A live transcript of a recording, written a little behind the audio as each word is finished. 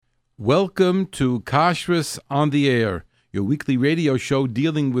Welcome to Kashrus on the Air, your weekly radio show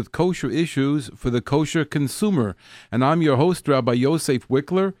dealing with kosher issues for the kosher consumer. And I'm your host, Rabbi Yosef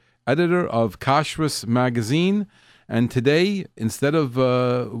Wikler, editor of Kashrus magazine. And today, instead of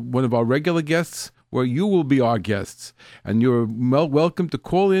one of our regular guests, you will be our guests. And you're welcome to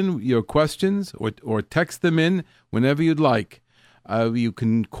call in your questions or text them in whenever you'd like. You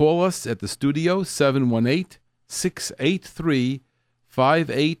can call us at the studio, 718-683-5858,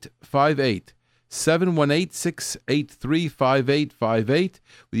 718-683-5858,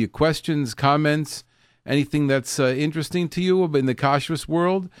 with your questions, comments, anything that's interesting to you in the kashrus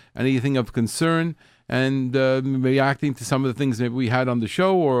world, anything of concern, and reacting to some of the things that we had on the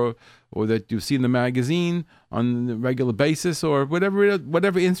show or that you see in the magazine on a regular basis, or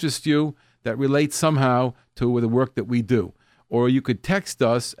whatever interests you that relates somehow to the work that we do. Or you could text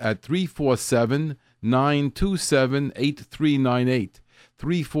us at 347-927-8398.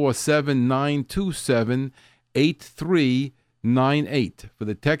 347-927-8398 for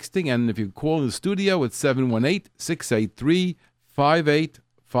the texting. And if you call the studio, it's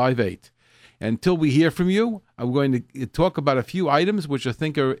 718-683-5858. Until we hear from you, I'm going to talk about a few items which I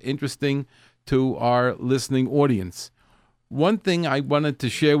think are interesting to our listening audience. One thing I wanted to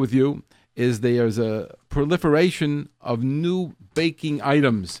share with you is there's a proliferation of new baking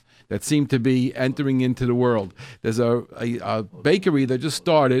items that seem to be entering into the world. There's a bakery that just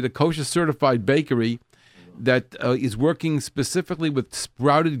started, a kosher certified bakery that is working specifically with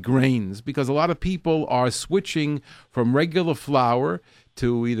sprouted grains, because a lot of people are switching from regular flour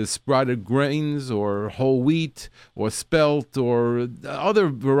to either sprouted grains or whole wheat or spelt or other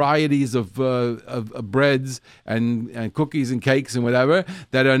varieties of breads and cookies and cakes and whatever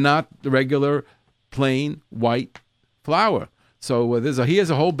that are not the regular plain white flour. So here's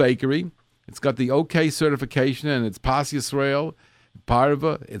a whole bakery. It's got the OK certification, and it's Pas Yisrael,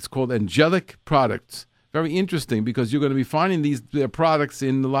 Parva. It's called Angelic Products. Very interesting, because you're going to be finding their products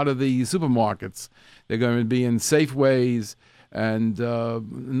in a lot of the supermarkets. They're going to be in Safeways and a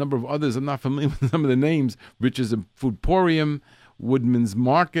number of others. I'm not familiar with some of the names. Rich's and Foodporium, Woodman's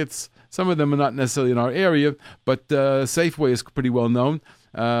Markets. Some of them are not necessarily in our area, but Safeway is pretty well known.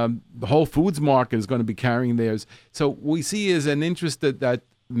 The Whole Foods Market is going to be carrying theirs. So we see is an interest that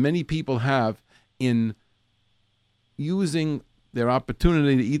many people have in using their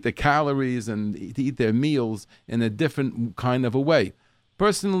opportunity to eat the calories and to eat their meals in a different kind of a way.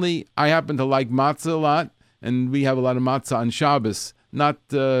 Personally, I happen to like matzah a lot, and we have a lot of matzah on Shabbos. Not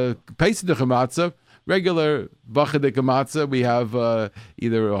Pesach matzah, regular Vachadik matzah. We have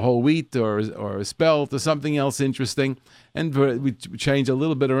either a whole wheat or a spelt or something else interesting, and we change a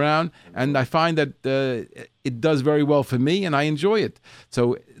little bit around, and I find that it does very well for me, and I enjoy it.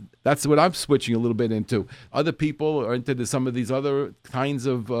 So that's what I'm switching a little bit into. Other people are into some of these other kinds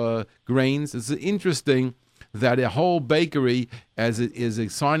of grains. It's interesting that a whole bakery, as it is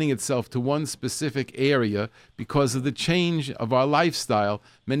assigning itself to one specific area because of the change of our lifestyle,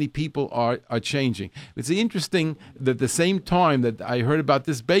 many people are changing. It's interesting that at the same time that I heard about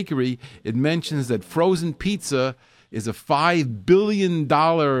this bakery, it mentions that frozen pizza is a $5 billion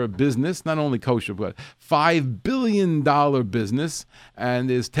business, not only kosher, but $5 billion business,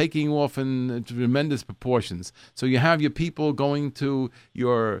 and is taking off in tremendous proportions. So you have your people going to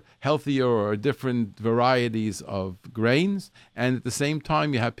your healthier or different varieties of grains, and at the same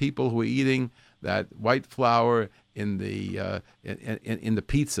time you have people who are eating that white flour in the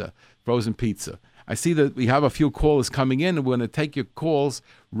pizza, frozen pizza. I see that we have a few callers coming in, and we're going to take your calls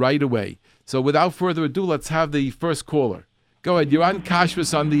right away. So without further ado, let's have the first caller. Go ahead. You're on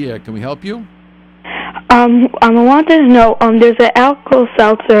Kashrus on the Air. Can we help you? I wanted to know, there's an alcohol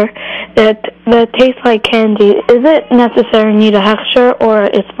seltzer that tastes like candy. Is it necessary, need a hechsher, or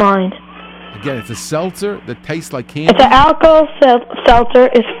it's fine? Again, it's a seltzer that tastes like candy? It's an alcohol seltzer.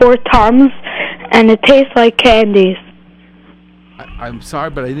 It's 4 tums, and it tastes like candies. I'm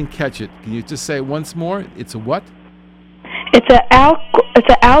sorry, but I didn't catch it. Can you just say it once more? It's a what? It's an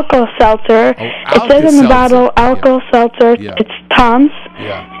alcohol seltzer. It says in the bottle, alcohol seltzer. Yeah. It's Tums.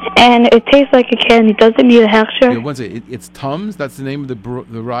 Yeah. And it tastes like a candy. Does it need a hechsher? Yeah, one second. It's Tums? That's the name of the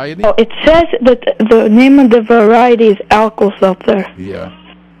variety? Oh, it says that the name of the variety is alcohol seltzer. Yeah.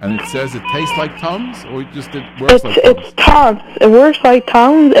 And it says it tastes like Tums, or it works like Tums? It's Tums. It works like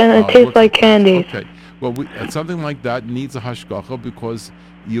Tums, and it tastes like candies. Okay. Well, something like that needs a hashgacha, because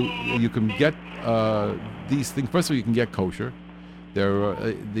you can get these things. First of all, you can get kosher.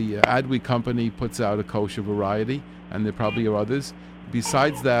 The Adweek company puts out a kosher variety, and there probably are others.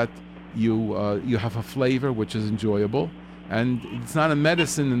 Besides that, you have a flavor which is enjoyable, And it's not a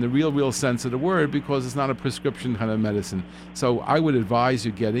medicine in the real sense of the word, because it's not a prescription kind of medicine. So I would advise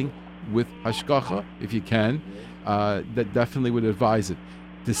you getting with hashgacha if you can. That definitely would advise it.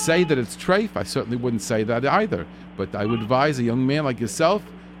 To say that it's treif, I certainly wouldn't say that either. But I would advise a young man like yourself,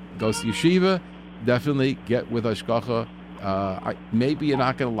 goes to yeshiva, definitely get with hashgacha. Maybe you're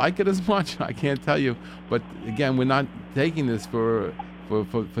not going to like it as much. I can't tell you. But again, we're not taking this for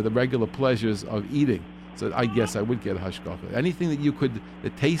the regular pleasures of eating. So I guess I would get hashgacha. Anything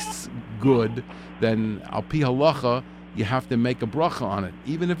that tastes good, then al pi halacha, you have to make a bracha on it.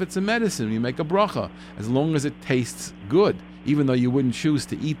 Even if it's a medicine, you make a bracha, as long as it tastes good. Even though you wouldn't choose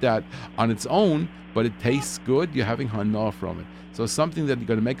to eat that on its own, but it tastes good, you're having hana from it. So something that you're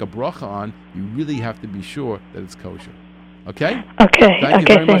going to make a bracha on, you really have to be sure that it's kosher. Okay? Okay. Thank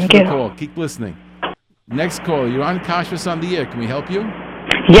you very much for the call. Keep listening. Next call. You're on Kashrus on the air. Can we help you?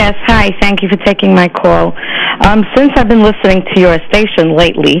 Yes, hi. Thank you for taking my call. Since I've been listening to your station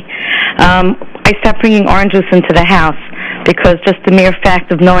lately, I stopped bringing orange juice into the house because just the mere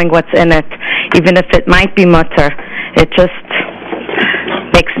fact of knowing what's in it, even if it might be mutter, it just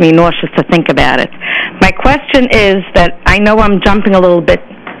makes me nauseous to think about it. My question is that I know I'm jumping a little bit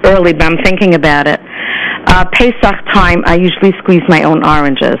early, but I'm thinking about it. Pesach time, I usually squeeze my own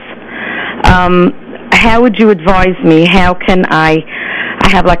oranges. How would you advise me? How can I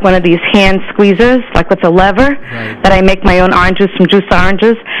have like one of these hand squeezers, like with a lever, that I make my own orange juice from juice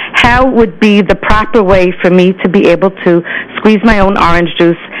oranges. How would be the proper way for me to be able to squeeze my own orange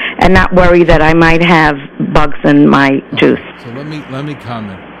juice and not worry that I might have bugs in my juice? So let me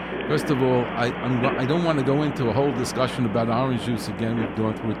comment. First of all, I don't want to go into a whole discussion about orange juice again. We've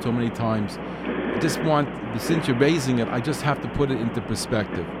gone through it so many times. I just want, since you're raising it, I just have to put it into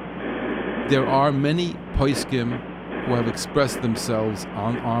perspective. There are many poskim who have expressed themselves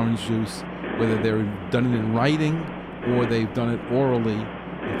on orange juice, whether they've done it in writing or they've done it orally,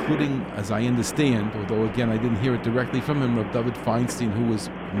 including, as I understand, although again I didn't hear it directly from him, Rav David Feinstein, who was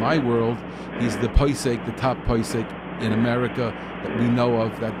in my world, he's the posek, the top posek in America that we know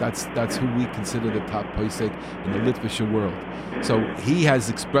of. That's who we consider the top posek in the Litvische world. So he has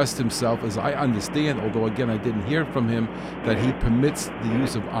expressed himself, as I understand, although again I didn't hear from him, that he permits the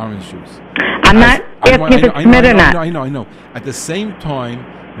use of orange juice. I'm not asking if it's permitted or not. I know. At the same time,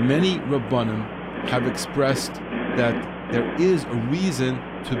 many Rabbanim have expressed that there is a reason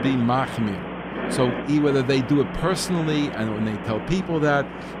to be machmir. So whether they do it personally and when they tell people that,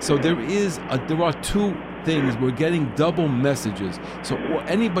 so there are two things. We're getting double messages. So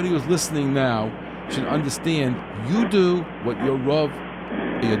anybody who's listening now should understand, you do what your Rav,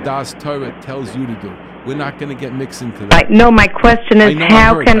 your Das Torah tells you to do. We're not going to get mixed into that. No, my question is,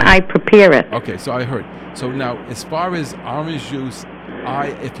 how can I prepare it? Okay, so I heard. So now, as far as orange juice,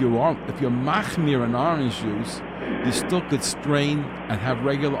 if you're machmir on orange juice, you still could strain and have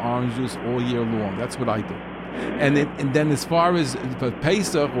regular orange juice all year long. That's what I do. And then as far as for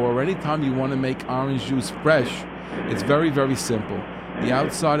Pesach or any time you want to make orange juice fresh, it's very, very simple. The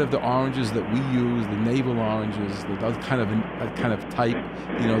outside of the oranges that we use, the navel oranges, that kind of type,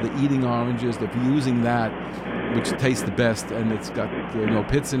 the eating oranges, if you're using that, which tastes the best, and it's got no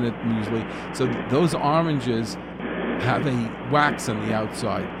pits in it usually. So those oranges have a wax on the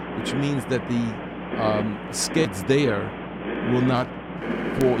outside, which means that the skids there will not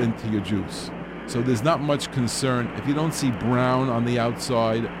fall into your juice. So there's not much concern. If you don't see brown on the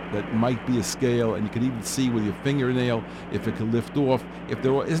outside, that might be a scale, and you can even see with your fingernail if it can lift off. If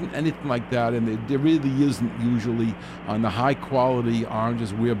there isn't anything like that, and there really isn't usually on the high quality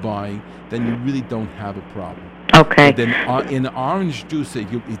oranges we're buying, then you really don't have a problem. Okay. But then in orange juice,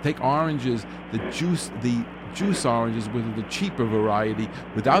 if you take oranges, the juice oranges, with the cheaper variety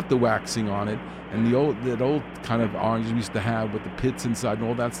without the waxing on it, and that old kind of oranges we used to have with the pits inside and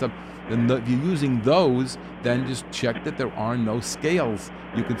all that stuff, then if you're using those, then just check that there are no scales.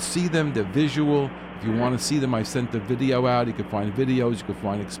 You can see them, they're visual. If you want to see them, I sent the video out. You can find videos, you can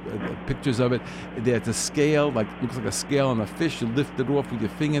find pictures of it. There's a scale, looks like a scale on a fish. You lift it off with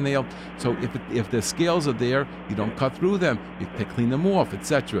your fingernail. So if the scales are there, you don't cut through them. You clean them off,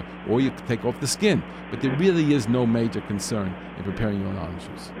 etc. Or you take off the skin. But there really is no major concern in preparing your own orange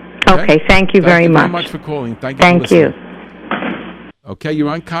juice. Okay, thank you very much. Thank you very much for calling. Thank you for listening. Okay, you're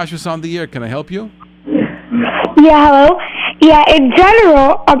on Kashrus on the air. Can I help you? Yeah, hello. Yeah, in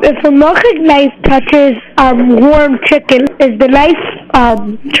general, if a mochik knife touches warm chicken, is the knife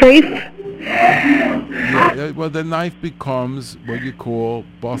treif? Yeah, well, the knife becomes what you call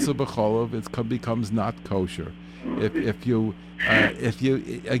basa b'cholov. It becomes not kosher. If you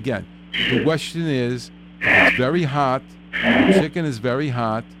again, the question is, if it's very hot, the chicken is very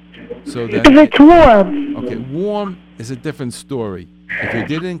hot, so that if it's warm. Okay, warm is a different story. If you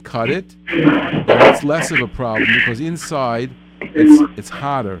didn't cut it, then it's less of a problem because inside it's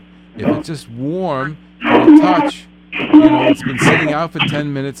hotter. If it's just warm to the touch, it's been sitting out for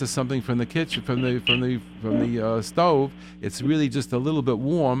 10 minutes or something from the kitchen, from the stove. It's really just a little bit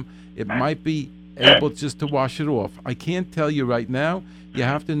warm. It might be able just to wash it off. I can't tell you right now. You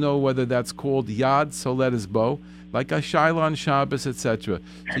have to know whether that's called Yad Soledes Bo, like a Shiloh on Shabbos, etc.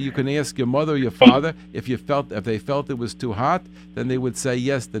 So you can ask your mother or your father if they felt it was too hot, then they would say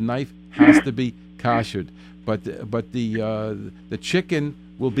yes, the knife has to be kashered. But the chicken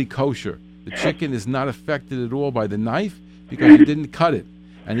will be kosher. The chicken is not affected at all by the knife because you didn't cut it.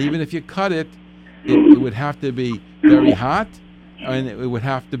 And even if you cut it, it would have to be very hot, and it would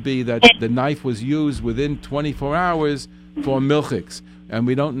have to be that the knife was used within 24 hours for milchiks. And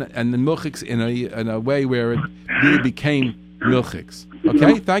the milchiks in a way where it really became milchiks.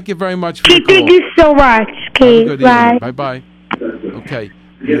 Okay? Thank you very much for the call. Thank you so much. Okay, good bye. Evening. Bye-bye. Okay.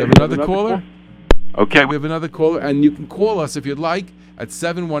 We have another caller? Okay, we have another caller, and you can call us if you'd like at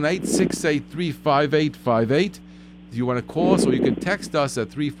 718-683-5858. If you want to call us, or you can text us at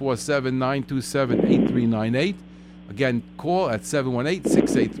 347-927-8398. Again, call at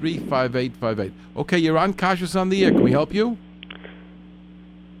 718-683-5858. Okay, you're on Kashrus on the air. Can we help you?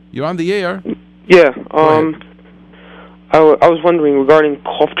 You're on the air. Yeah. I was wondering regarding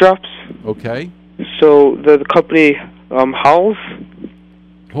cough drops. Okay. So the company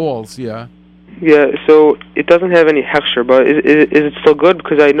Halls, yeah. Yeah, so it doesn't have any hechsher, but is it still good?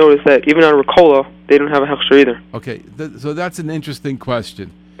 Because I noticed that even on Ricola, they don't have a hechsher either. Okay, so that's an interesting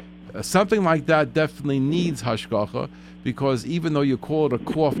question. Something like that definitely needs hashgacha, because even though you call it a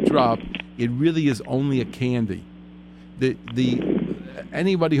cough drop, it really is only a candy.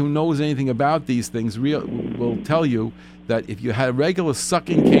 Anybody who knows anything about these things will tell you that if you had a regular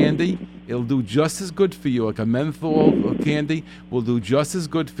sucking candy, it'll do just as good for you. Like a menthol candy will do just as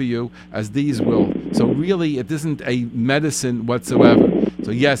good for you as these will. So really, it isn't a medicine whatsoever.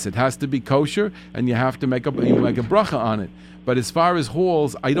 So yes, it has to be kosher, and you have to make a bracha on it. But as far as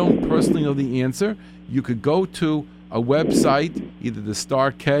halls, I don't personally know the answer. You could go to a website, either the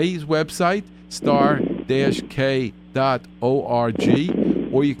Star K's website, star-k.org,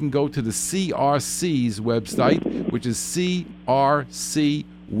 or you can go to the CRC's website, which is crcweb.org.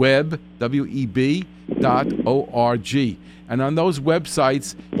 And on those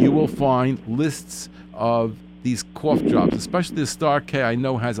websites, you will find lists of these cough drops, especially the Star K, I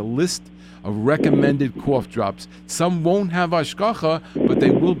know, has a list of recommended cough drops. Some won't have hashgacha, but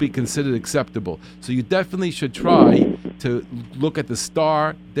they will be considered acceptable. So you definitely should try to look at the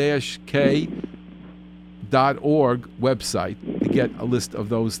star-k.org website to get a list of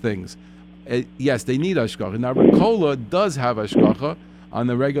those things. Yes, they need hashgacha. Now, Ricola does have hashgacha on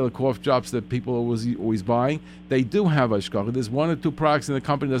the regular cough drops that people are always buying. They do have hashgacha. There's one or two products in the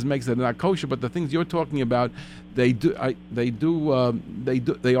company that makes that not kosher, but the things you're talking about, they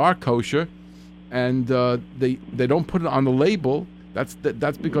are kosher, and they don't put it on the label. That's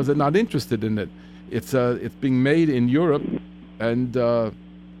because they're not interested in it. It's being made in Europe, and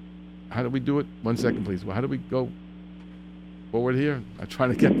how do we do it? 1 second, please. Well, how do we go forward here? I'm trying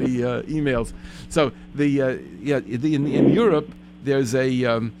to get the emails. So in Europe, there's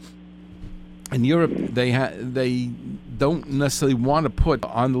in Europe they don't necessarily want to put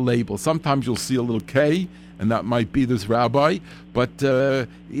on the label. Sometimes you'll see a little K, and that might be this rabbi. But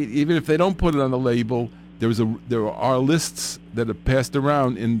even if they don't put it on the label, there are lists that are passed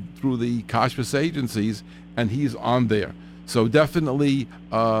around through the kashrus agencies, and he's on there. So definitely,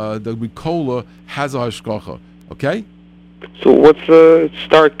 the Ricola has a hashgacha. Okay. So what's the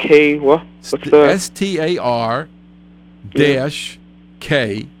Star K? What? What's the STAR-K.org.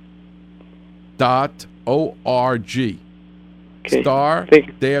 Okay.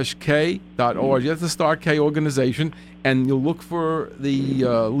 Star-K.org. That's the Star K organization, and you'll look for the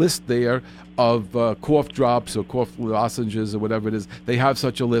list there of cough drops or cough lozenges or whatever it is. They have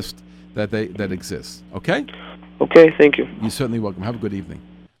such a list that exists. Okay. Okay. Thank you. You're certainly welcome. Have a good evening.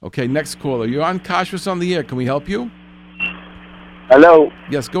 Okay. Next caller. You're on Kashrus on the air. Can we help you? Hello.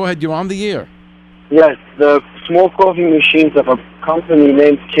 Yes. Go ahead. You're on the air. Yes, the small coffee machines of a company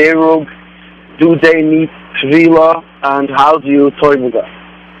named Kerug, do they need Tvila, and how do you toy with that?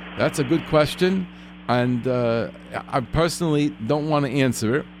 That's a good question, and I personally don't want to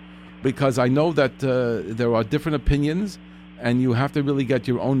answer it because I know that there are different opinions, and you have to really get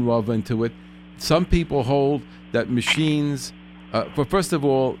your own rav into it. Some people hold that machines, first of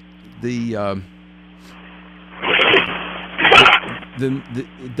all,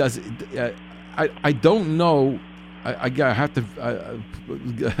 I don't know. I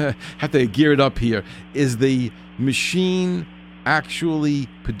have to gear it up here. Is the machine actually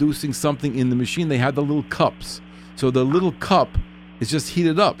producing something in the machine? They have the little cups, so the little cup is just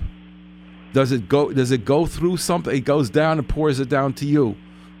heated up. Does it go through something? It goes down and pours it down to you.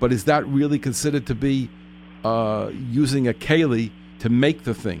 But is that really considered to be using a keli to make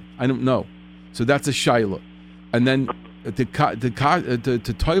the thing? I don't know. So that's a shaila. And then to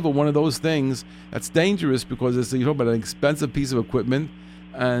toivel one of those things, that's dangerous because it's about an expensive piece of equipment,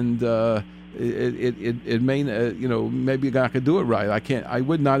 and it may maybe you're not gonna do it right. I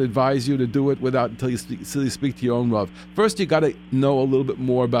would not advise you to do it until you speak to your own Rav. First, you got to know a little bit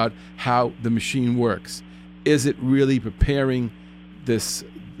more about how the machine works. Is it really preparing this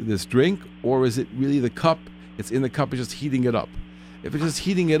drink, or is it really the cup? It's in the cup, it's just heating it up. If it's just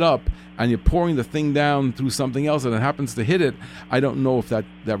heating it up and you're pouring the thing down through something else and it happens to hit it, I don't know if that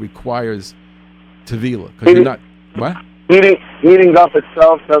requires tevila. Because you're not... What? Heating up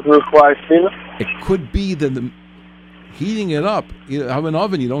itself doesn't require tevila? It could be that the heating it up, you have an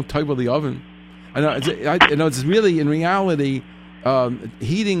oven, you don't toivel the oven. I know it's really, in reality,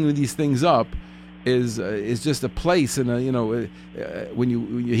 heating these things up is just a place, and when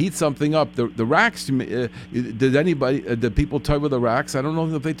you heat something up, the racks. Did people toivel the racks? I don't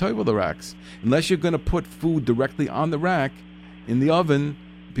know if they toivel the racks. Unless you're going to put food directly on the rack in the oven,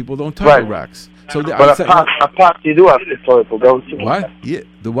 people don't toivel racks. So but a pot you do have to toivel, don't you? What? Yeah,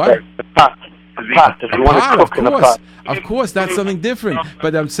 the what? A pot. If you want to cook in a pot. Of course, that's something different.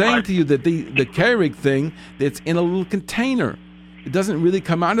 But I'm saying to you that the Keurig thing, it's in a little container. It doesn't really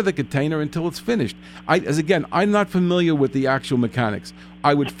come out of the container until it's finished. I'm not familiar with the actual mechanics.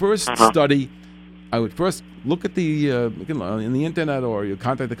 I would first look at in the internet, or you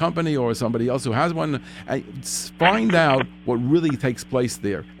contact the company or somebody else who has one, and find out what really takes place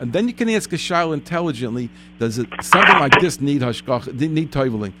there. And then you can ask a shaila intelligently, does something like this need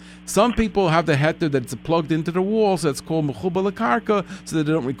toiveling? Some people have the heter that's plugged into the wall, so it's called mechubal karka, so that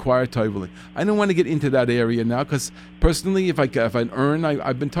they don't require toiveling. I don't want to get into that area now, because personally, if I earn,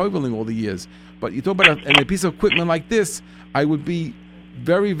 I've been toiveling all the years. But you talk about a piece of equipment like this, I would be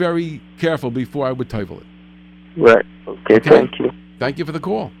very, very careful before I would toivel it. Right. Okay, thank you. Thank you for the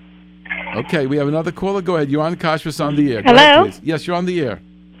call. Okay, we have another caller. Go ahead. You're on Kashrus on the air. Hello? Go ahead, please. Yes, you're on the air.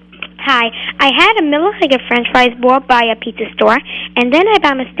 Hi. I had a milchige French fries bought by a pizza store, and then I,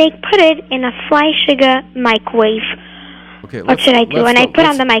 by mistake, put it in a fleischige microwave. Okay. What should I do? And I put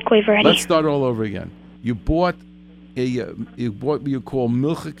on the microwave already. Let's start all over again. You bought what you call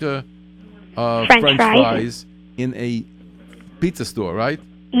milchige French fries in a pizza store, right?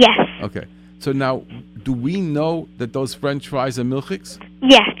 Yes. Okay. So now, do we know that those French fries are milchiks?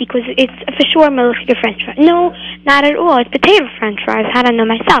 Yes, because it's for sure milchige French fries. No, not at all. It's potato French fries. How do I know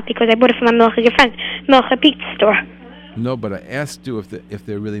myself? Because I bought it from a milchige pizza store. No, but I asked you if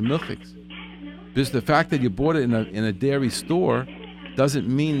they're really milchiks. Because the fact that you bought it in a dairy store doesn't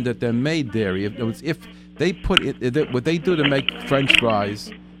mean that they're made dairy. If they put it, what they do to make French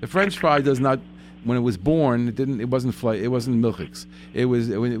fries, the French fry does not. When it was born, it wasn't milchiks. It was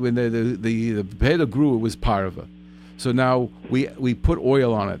when the potato grew, it was parva. So now we put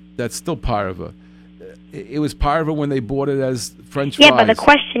oil on it. That's still parva. It was parva when they bought it as French fries. Yeah, but the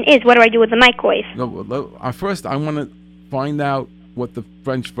question is, what do I do with the microwave? No, first I want to find out what the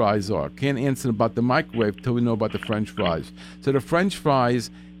French fries are. Can't answer about the microwave until we know about the French fries. So the French fries,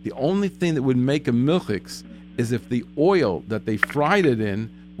 the only thing that would make them milchiks is if the oil that they fried it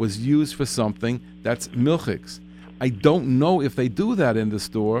in was used for something that's milchiks. I don't know if they do that in the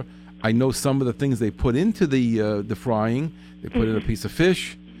store. I know some of the things they put into the frying. They put in a piece of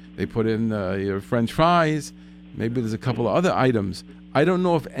fish. They put in your French fries. Maybe there's a couple of other items. I don't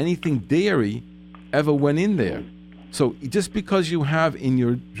know if anything dairy ever went in there. So just because you have in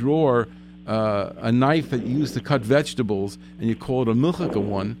your drawer a knife that you use to cut vegetables and you call it a milchika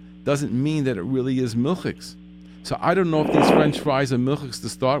one, doesn't mean that it really is milchiks. So I don't know if these French fries are milchiks to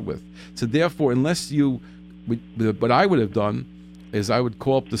start with. So therefore, what I would have done is I would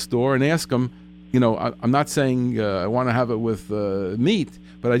call up the store and ask them, I'm not saying I want to have it with meat,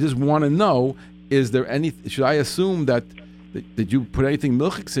 but I just want to know, should I assume that you put anything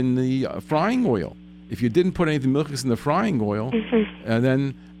milchiks in the frying oil? If you didn't put anything milchiks in the frying oil,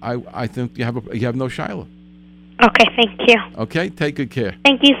 then I think you have no shaila. Okay, thank you. Okay, take good care.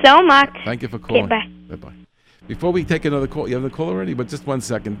 Thank you so much. Thank you for calling. Okay, bye. Bye-bye. Before we take another call, you have the call already? But just 1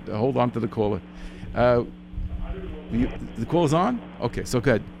 second. Hold on to the caller. The call's on? Okay, so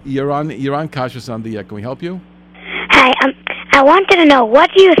good. You're on Kashrus on the air. Can we help you? Hi. I wanted to know,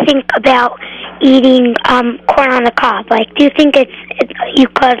 what do you think about eating corn on the cob? Like, do you think you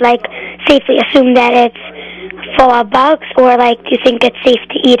could safely assume that it's full of bugs, or do you think it's safe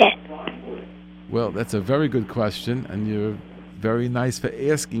to eat it? Well, that's a very good question, and you're very nice for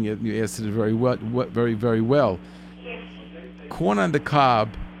asking it. You answered it very well, very, very well. Corn on the cob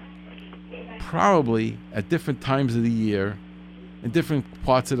probably at different times of the year, in different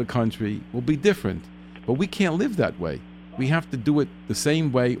parts of the country, will be different. But we can't live that way. We have to do it the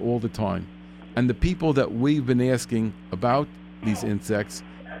same way all the time. And the people that we've been asking about these insects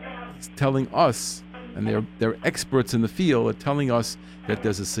telling us, and they're experts in the field, are telling us that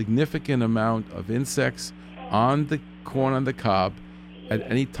there's a significant amount of insects on the corn on the cob at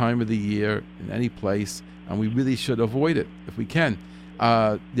any time of the year, in any place, and we really should avoid it if we can.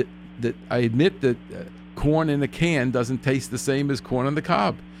 I admit that corn in a can doesn't taste the same as corn on the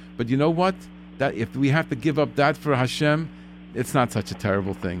cob. But you know what? That if we have to give up that for Hashem, it's not such a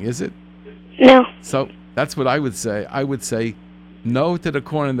terrible thing, is it? No. So that's what I would say. I would say no to the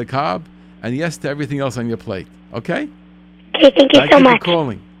corn on the cob and yes to everything else on your plate. Okay? Okay, thank you so much. Thank you for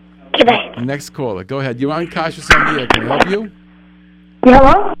calling. Okay, bye. Next caller. Go ahead. You're on Kashrus on the air. Can I help you?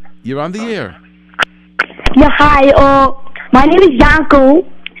 Hello? You're on the air. Yeah, hi. My name is Yanko,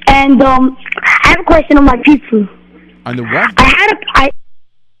 and I have a question on my pizza. On the what?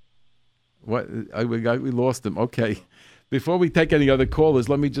 What? We lost him. Okay. Before we take any other callers,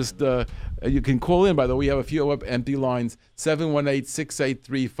 let me just, you can call in, by the way. We have a few empty lines,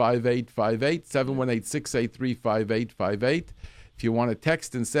 718-683-5858, 718-683-5858. If you want to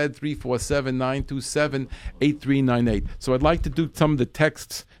text instead, 347-927-8398. So I'd like to do some of the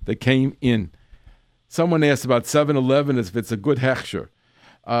texts that came in. Someone asked about 7-Eleven, if it's a good hechsher.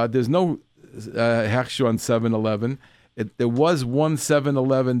 There's no hechsher on 7-Eleven. There was one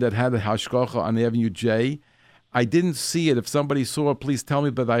 7-Eleven that had a hashgacha on Avenue J. I didn't see it. If somebody saw it, please tell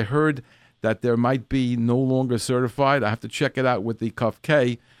me. But I heard that there might be no longer certified. I have to check it out with the Kuf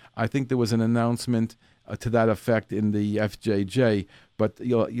K. I think there was an announcement to that effect in the FJJ. But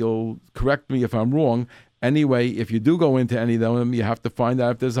you'll correct me if I'm wrong. Anyway, if you do go into any of them, you have to find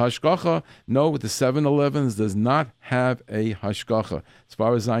out if there's hashgacha. No, the 7-Elevens does not have a hashgacha. As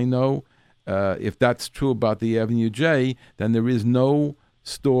far as I know, if that's true about the Avenue J, then there is no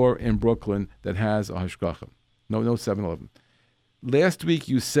store in Brooklyn that has a hashgacha. No 7-Eleven. Last week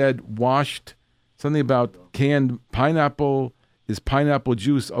you said washed something about canned pineapple. Is pineapple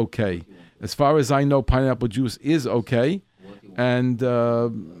juice okay? As far as I know, pineapple juice is okay. And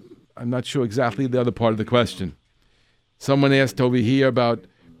I'm not sure exactly the other part of the question. Someone asked over here about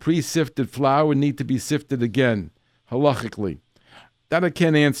pre-sifted flour need to be sifted again, halachically. That I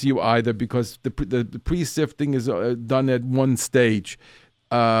can't answer you either because the pre-sifting is done at one stage.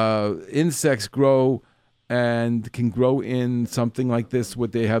 Insects grow and can grow in something like this where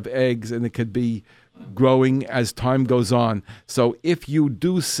they have eggs, and it could be growing as time goes on. So if you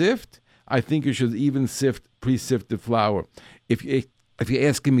do sift, I think you should even sift pre-sifted flour. If you're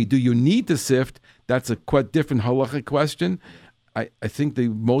asking me, do you need to sift, that's a quite different halachic question. I think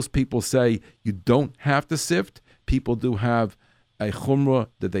most people say you don't have to sift. People do have a chumrah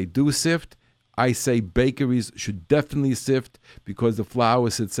that they do sift. I say bakeries should definitely sift because the flour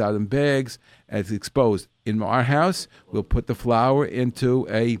sits out in bags and it's exposed. In our house, we'll put the flour into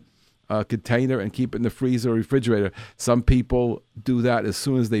a container and keep it in the freezer or refrigerator. Some people do that as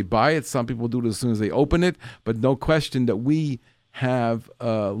soon as they buy it. Some people do it as soon as they open it. But no question that we have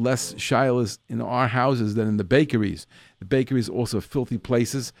less shilas in our houses than in the bakeries. The bakeries are also filthy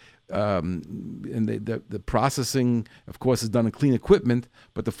places. And the processing, of course, is done in clean equipment,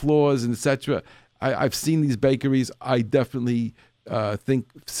 but the floors and etc. I've seen these bakeries. I definitely think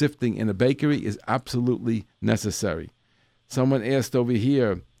sifting in a bakery is absolutely necessary. Someone asked over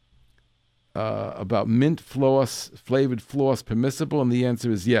here about mint floss, flavored floss permissible, and the answer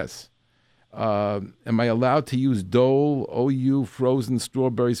is yes. Am I allowed to use Dole, OU, frozen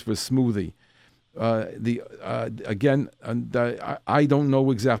strawberries for smoothie? I don't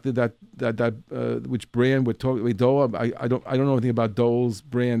know exactly that which brand we're talking about. Dole. I don't know anything about Dole's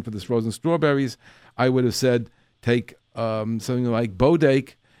brand for the frozen strawberries. I would have said take something like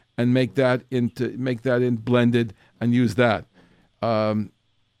Bodake and make that in blended and use that.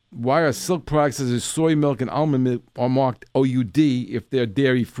 Why are silk products such as soy milk and almond milk are marked OUD if they're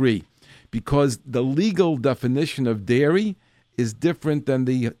dairy free? Because the legal definition of dairy is different than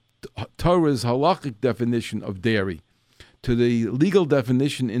the Torah's halakhic definition of dairy. To the legal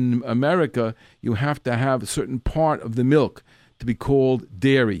definition in America, you have to have a certain part of the milk to be called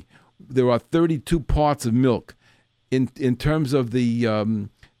dairy. There are 32 parts of milk. In terms of the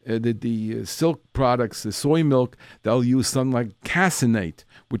silk products, the soy milk, they'll use something like caseinate,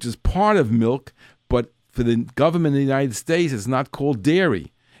 which is part of milk, but for the government in the United States, it's not called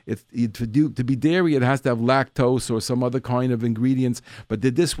dairy. To be dairy, it has to have lactose or some other kind of ingredients, but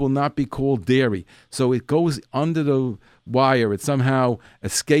this will not be called dairy. So it goes under the wire. It somehow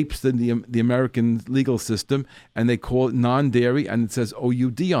escapes the American legal system, and they call it non-dairy, and it says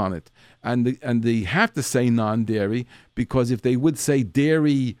OUD on it. And they have to say non-dairy, because if they would say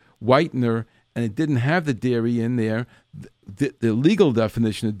dairy whitener and it didn't have the dairy in there, the legal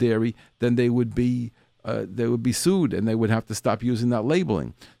definition of dairy, then they would be sued, and they would have to stop using that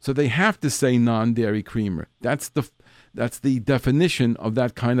labeling. So they have to say non-dairy creamer. That's the definition of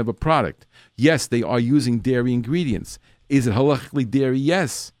that kind of a product. Yes, they are using dairy ingredients. Is it halachically dairy?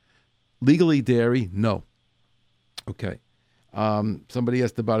 Yes. Legally dairy? No. Okay. Somebody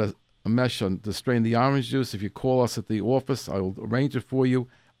asked about a mesh to strain the orange juice. If you call us at the office, I'll arrange it for you.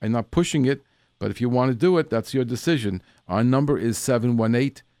 I'm not pushing it, but if you want to do it, that's your decision. Our number is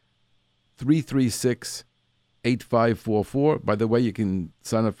 718-336-8544. By the way, you can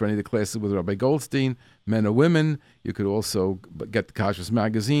sign up for any of the classes with Rabbi Goldstein, men or women. You could also get the Kashrus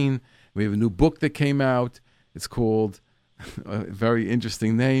magazine. We have a new book that came out. It's called, a very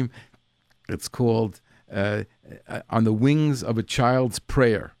interesting name, it's called On the Wings of a Child's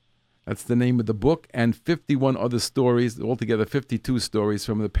Prayer. That's the name of the book, and 51 other stories, altogether 52 stories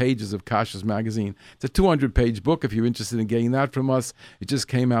from the pages of Kashrus magazine. It's a 200-page book. If you're interested in getting that from us, it just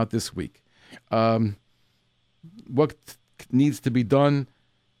came out this week. What needs to be done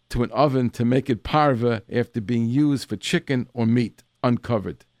to an oven to make it parva after being used for chicken or meat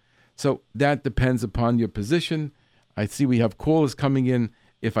uncovered? So that depends upon your position. I see we have callers coming in.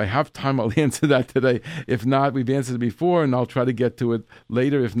 If I have time, I'll answer that today. If not, we've answered it before, and I'll try to get to it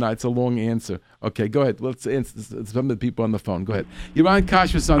later. If not, it's a long answer. Okay, go ahead. Let's answer some of the people on the phone. Go ahead. You're on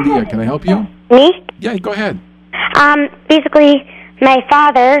Kashrus on the air. Can I help you? Me? Yeah, go ahead. Basically, my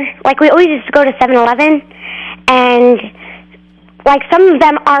father, we always used to go to 7-Eleven, and, some of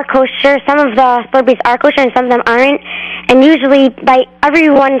them are kosher, some of the Slurpees are kosher, and some of them aren't. And usually,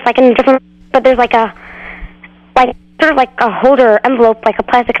 everyone's, in a different, but there's, sort of like a holder envelope, like a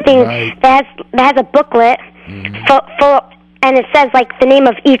plastic thing that has a booklet full, and it says the name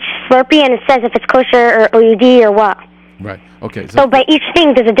of each Slurpee, and it says if it's kosher or OUD or what. Right. Okay. So by each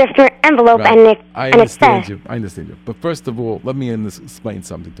thing, there's a different envelope, and it says. I understand you. But first of all, let me explain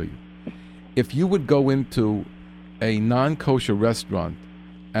something to you. If you would go into a non-kosher restaurant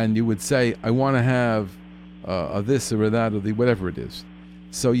and you would say, I want to have a this or that or whatever it is.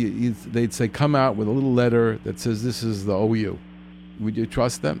 So they'd say, come out with a little letter that says this is the OU. Would you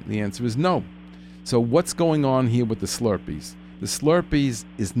trust them? The answer is no. So what's going on here with the Slurpees? The Slurpees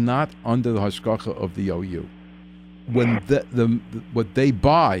is not under the hashgacha of the OU. When what they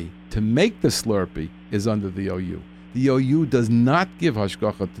buy to make the Slurpee is under the OU. The OU does not give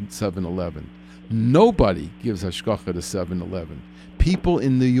hashgacha to 7-Eleven. Nobody gives hashgacha to 7-Eleven. People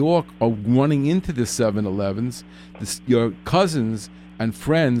in New York are running into the 7-Elevens. Your cousins and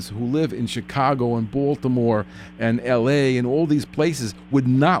friends who live in Chicago and Baltimore and LA and all these places would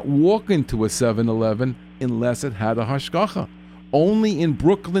not walk into a 7-Eleven unless it had a hashgacha. Only in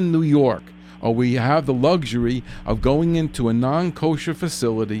Brooklyn, New York, we have the luxury of going into a non-kosher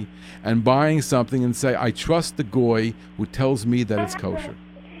facility and buying something and say, I trust the goy who tells me that it's kosher.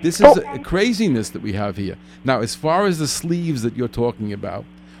 This is a craziness that we have here. Now, as far as the sleeves that you're talking about,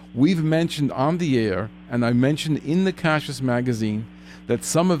 we've mentioned on the air, and I mentioned in the Kashrus magazine, that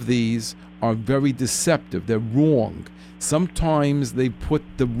some of these are very deceptive. They're wrong. Sometimes they put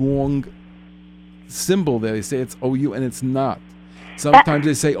the wrong symbol there. They say it's OU and it's not. Sometimes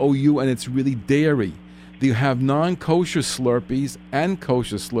they say OU and it's really dairy. You have non-kosher Slurpees and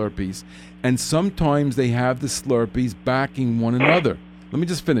kosher Slurpees, and sometimes they have the Slurpees backing one another. Let me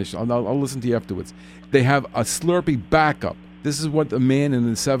just finish. I'll listen to you afterwards. They have a Slurpee backup. This is what the man in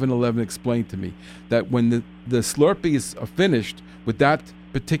the 7-Eleven explained to me, that when the Slurpees are finished with that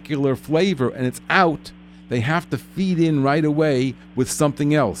particular flavor and it's out, they have to feed in right away with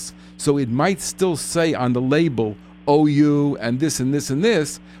something else. So it might still say on the label OU and this and this and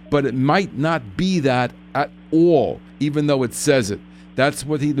this, but it might not be that at all, even though it says it. That's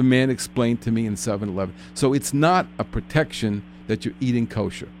what the man explained to me in 7-Eleven. So it's not a protection that you're eating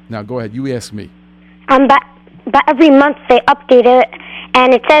kosher. Now go ahead, you ask me. But every month they update it,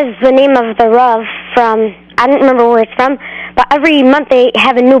 and it says the name of the Rav from, I don't remember where it's from, but every month they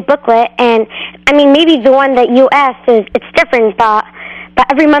have a new booklet, and maybe the one that you asked it's different, but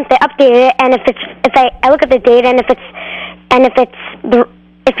every month they update it, and if I look at the date, and if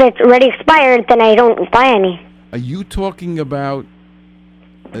it's already expired, then I don't buy any. Are you talking about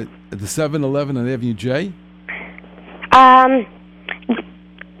the 7-Eleven on Avenue J?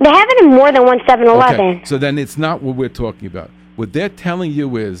 They have it in more than one 7-Eleven. Okay, so then it's not what we're talking about. What they're telling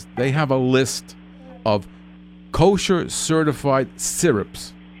you is they have a list of kosher certified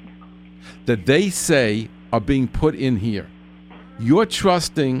syrups that they say are being put in here. You're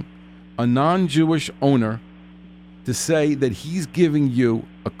trusting a non-Jewish owner to say that he's giving you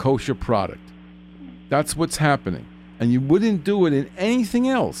a kosher product. That's what's happening. And you wouldn't do it in anything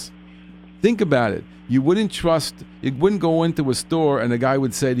else. Think about it. You wouldn't go into a store and a guy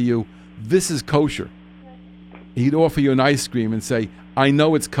would say to you, this is kosher. He'd offer you an ice cream and say, I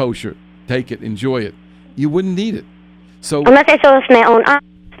know it's kosher. Take it, enjoy it. You wouldn't need it. So unless I saw it with my own eyes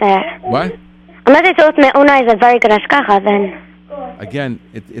there. What? Unless I saw it with my own eyes, a very good hashgacha then. Again,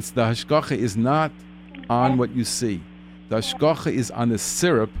 it's the hashgacha is not on what you see. The hashgacha is on the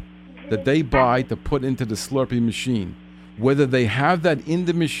syrup that they buy to put into the Slurpee machine. Whether they have that in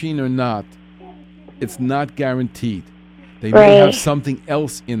the machine or not, it's not guaranteed. They may have something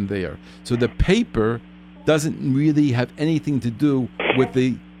else in there. So the paper doesn't really have anything to do with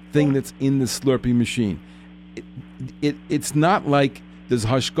the thing that's in the Slurpee machine. It's not like there's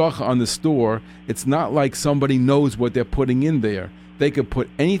hashgacha on the store. It's not like somebody knows what they're putting in there. They could put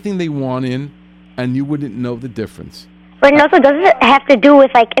anything they want in, and you wouldn't know the difference. But also, does it have to do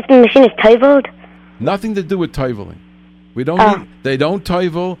with, like, if the machine is toiveled? Nothing to do with toiveling. We don't. They don't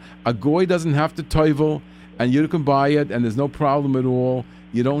toivel. A goy doesn't have to toivel, and you can buy it, and there's no problem at all.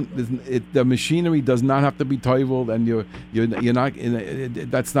 You don't. The machinery does not have to be toiveled, and you're not.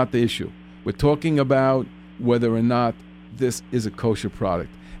 That's not the issue. We're talking about whether or not this is a kosher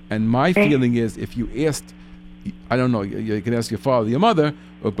product. And my feeling is, if you asked, I don't know, you can ask your father, your mother,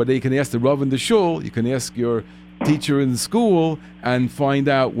 but you can ask the rav in the shul. You can ask your teacher in school and find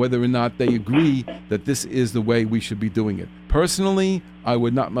out whether or not they agree that this is the way we should be doing it. Personally, I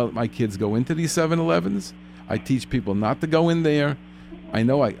would not let my kids go into these 7-Elevens. I teach people not to go in there. I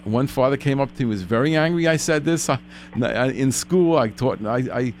know one father came up to me, was very angry. I said this in school. I taught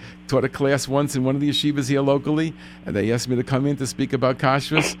a class once in one of the yeshivas here locally, and they asked me to come in to speak about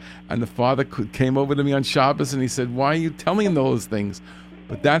kashrus. And the father came over to me on Shabbos and he said, "Why are you telling those things?"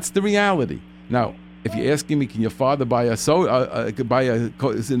 But that's the reality. Now, if you're asking me, can your father buy a soda? Buy a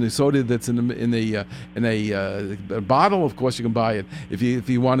soda that's in a bottle? Of course, you can buy it. If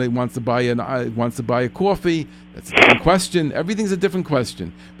he wants to buy a coffee, that's a different question. Everything's a different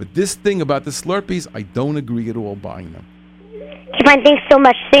question. But this thing about the Slurpees, I don't agree at all buying them. Fine, thanks so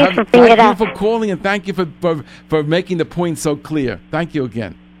much. Thanks for bringing it up. Thank you for calling, and thank you for making the point so clear. Thank you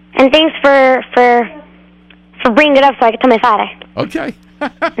again. And thanks for bringing it up so I can tell my father. Okay.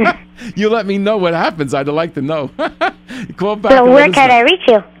 You let me know what happens. I'd like to know. Call back. So where can I reach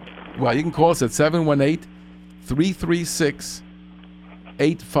you? Well, you can call us at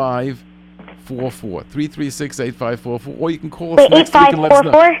 718-336-8544. 336-8544. Or you can call us next week and let us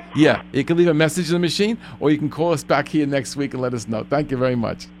know. Yeah, you can leave a message in the machine, or you can call us back here next week and let us know. Thank you very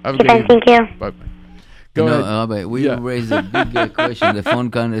much. Have a good evening. Thank you. Bye-bye. Go ahead. Rabbi, we raised a big question. The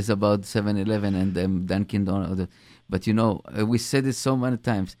phone call is about 7-Eleven and Dunkin' Donuts. But we said it so many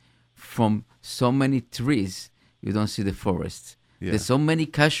times. From so many trees, you don't see the forest. Yeah. There's so many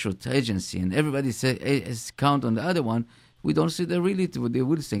kashrut agency, and everybody says count on the other one. We don't see the reality. They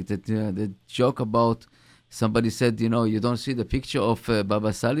will think that the joke about somebody said, you don't see the picture of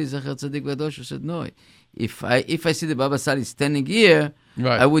Baba Sali Zecher Tzadik V'Kadosh. I said no. If I see the Baba Sali standing here,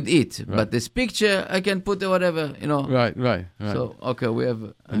 I would eat. Right. But this picture, I can put whatever, Right. So, okay, we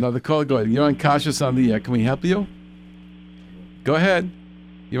have... another call. Go ahead. You're on Kashrus on the air. Can we help you? Go ahead.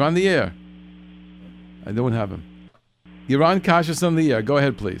 You're on the air. I don't have him. You're on Kashrus on the air. Go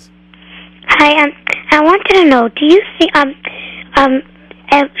ahead, please. Hi, I wanted to know, do you think,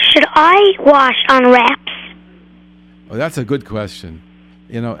 should I wash on wraps? Oh, that's a good question.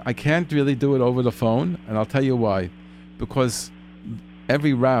 I can't really do it over the phone, and I'll tell you why. Because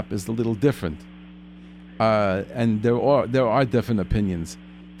every wrap is a little different, and there are different opinions.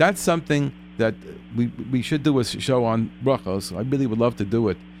 That's something that we should do a show on brachos. I really would love to do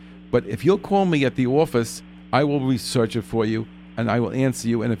it. But if you'll call me at the office, I will research it for you, and I will answer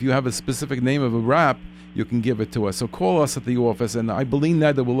you. And if you have a specific name of a wrap, you can give it to us. So call us at the office, and I believe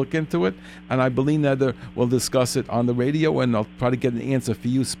Nether will look into it, and I believe Nether will discuss it on the radio, and I'll try to get an answer for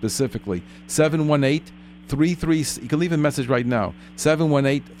you specifically. 718-33... You can leave a message right now.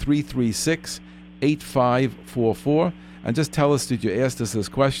 718-336-8544. And just tell us that you asked us this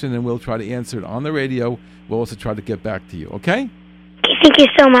question, and we'll try to answer it on the radio. We'll also try to get back to you, okay? Thank you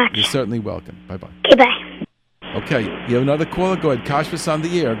so much. You're certainly welcome. Bye-bye. Okay, bye. Okay, you have another caller? Go ahead. Kashrus on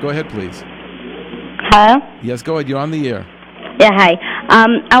the air. Go ahead, please. Hello? Yes, go ahead. You're on the air. Yeah, hi.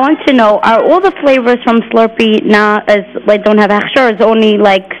 I want to know, are all the flavors from Slurpee now don't have extra, or is only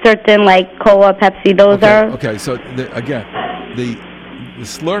certain Cola, Pepsi, those are? Okay, so again, the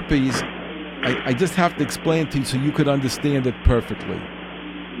Slurpees, I just have to explain it to you so you could understand it perfectly.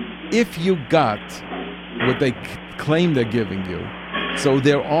 If you got what they claim they're giving you, so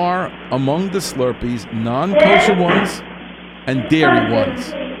there are among the Slurpees non-kosher ones and dairy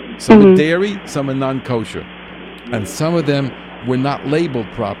ones. Some are dairy, some are non-kosher. And some of them were not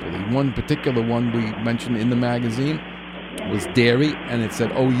labeled properly. One particular one we mentioned in the magazine was dairy, and it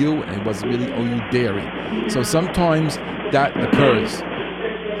said OU, and it wasn't really OU dairy. So sometimes that occurs.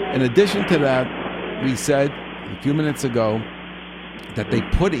 In addition to that, we said a few minutes ago that they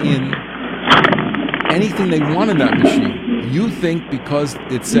put in anything they want in that machine. You think because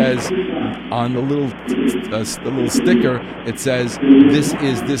it says on the little sticker, it says this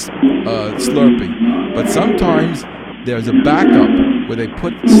is this Slurpee. But sometimes there's a backup where they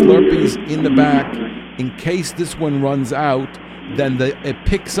put Slurpees in the back in case this one runs out. Then it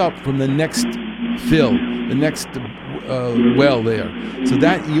picks up from the next fill, the next well there, so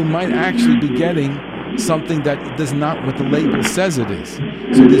that you might actually be getting something that is not what the label says it is.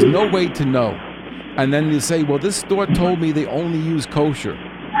 So there's no way to know. And then you say, well, this store told me they only use kosher.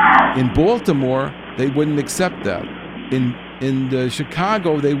 In Baltimore, they wouldn't accept that. In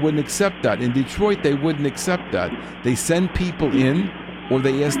Chicago, they wouldn't accept that. In Detroit, they wouldn't accept that. They send people in, or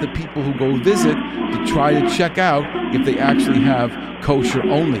they ask the people who go visit to try to check out if they actually have kosher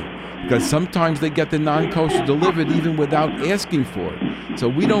only. Because sometimes they get the non-kosher delivered even without asking for it. So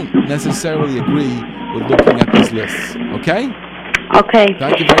we don't necessarily agree with looking at these lists. Okay? Okay.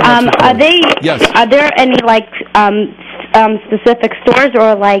 Thank you very much. Yes. Are there any specific stores,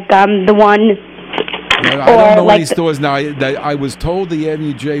 or the one? I don't know any stores now. I was told the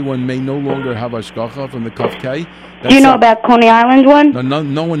Avenue J one may no longer have hashgacha from the Kuf K. Do you know about Coney Island one? No,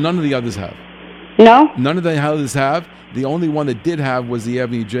 none of the others have. No? None of the others have. The only one that did have was the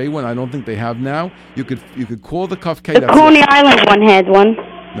Avenue J one. I don't think they have now. You could call the Kuf K. The Coney Island one has one.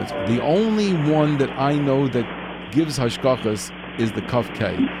 The only one that I know that gives hashgachas is the Kuf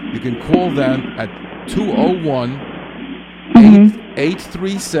K. You can call them at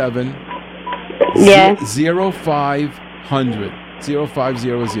 201-837 0500.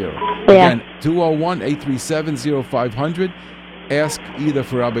 0500. Again, 201-837-0500. Ask either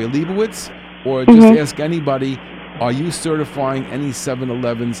for Rabbi Leibowitz or just ask anybody, are you certifying any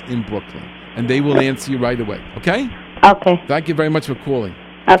 7-Elevens in Brooklyn? And they will answer you right away. Okay? Okay. Thank you very much for calling.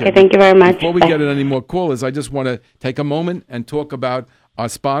 Okay, thank you very much. Before we get any more callers, I just want to take a moment and talk about our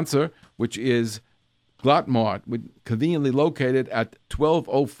sponsor, which is Glattmart, conveniently located at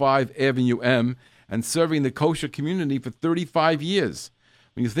 1205 Avenue M and serving the kosher community for 35 years.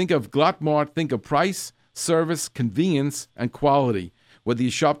 When you think of Glattmart, think of price, service, convenience, and quality. Whether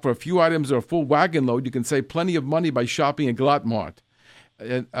you shop for a few items or a full wagon load, you can save plenty of money by shopping at Glattmart.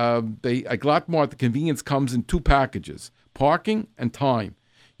 At Glattmart, the convenience comes in 2 packages, parking and time.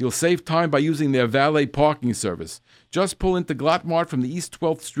 You'll save time by using their valet parking service. Just pull into Glattmart from the East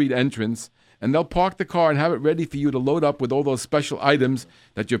 12th Street entrance, and they'll park the car and have it ready for you to load up with all those special items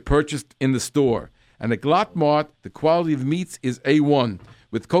that you purchased in the store. And at Glattmart, the quality of meats is A1,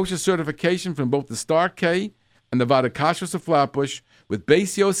 with kosher certification from both the Star K and the Vada Kashrus of Flatbush, with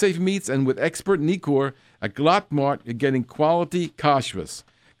base Yosef meats and with expert Nikur. At Glattmart, you're getting quality kashrus.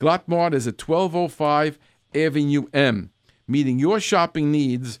 Glattmart is at 1205 Avenue M. Meeting your shopping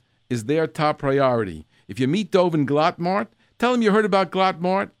needs is their top priority. If you meet Dov in Glattmart, tell him you heard about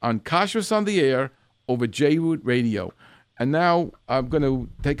Glattmart on Kashrus on the Air over J-Root Radio. And now I'm going to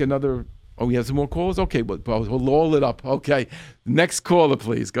take another... Oh, we have some more calls? Okay, but we'll roll it up. Okay. Next caller,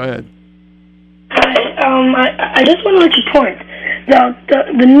 please. Go ahead. Hi. I just want to let you point.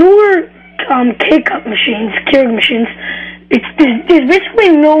 The newer K-Cup machines, Keurig machines, there's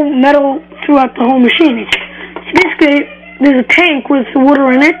basically no metal throughout the whole machine. It's basically... There's a tank with the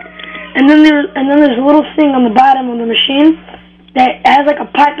water in it, and then there's a little thing on the bottom of the machine that has like a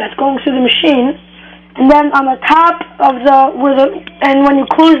pipe that's going through the machine, and then on the top of and when you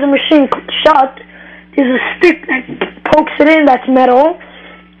close the machine shut, there's a stick that pokes it in that's metal,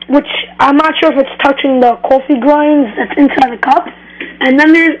 which I'm not sure if it's touching the coffee grinds that's inside the cup, and then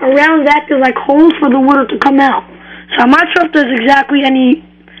around that there's like holes for the water to come out. So I'm not sure if there's exactly any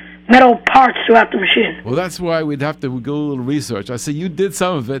metal parts throughout the machine. Well, that's why we'd have to do a little research. I see you did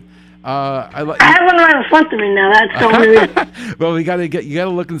some of it. I have one right in front of me now. That's the only reason. Well, you got to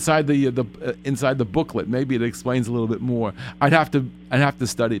look inside inside the booklet. Maybe it explains a little bit more. I'd have to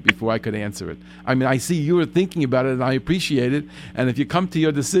study it before I could answer it. I mean, I see you were thinking about it, and I appreciate it. And if you come to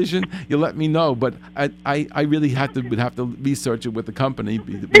your decision, you let me know. But I really would have to research it with the company.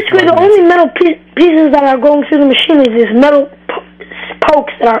 Basically, the only metal pieces that are going through the machine is these metal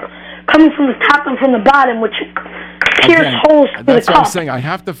pokes that are coming from the top and from the bottom, which pierce holes through the That's what cup. I'm saying. I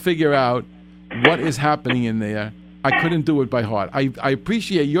have to figure out what is happening in there. I couldn't do it by heart. I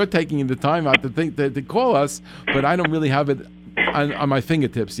appreciate your taking the time out to call us, but I don't really have it on my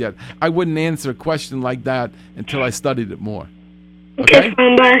fingertips yet. I wouldn't answer a question like that until I studied it more. Okay?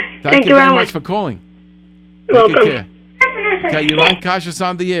 Thank you very much for calling. Welcome. Take care. Okay, you're on Kashrus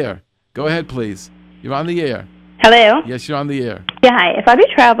on the air. Go ahead, please. You're on the air. Hello? Yes, you're on the air. Yeah, hi. If I'd be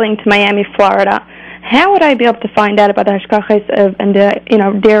traveling to Miami, Florida, how would I be able to find out about the hashgachas and the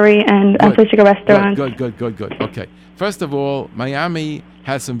dairy and Fishika restaurants? Good. Okay. First of all, Miami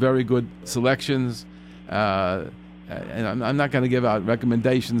has some very good selections. And I'm not going to give out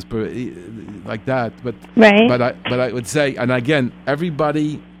recommendations like that, but I would say, and again,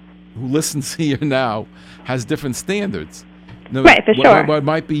 everybody who listens here now has different standards. Right, for sure. What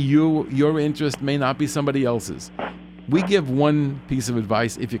might be your interest may not be somebody else's. We give one piece of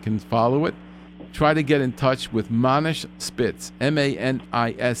advice, if you can follow it. Try to get in touch with Manish Spitz,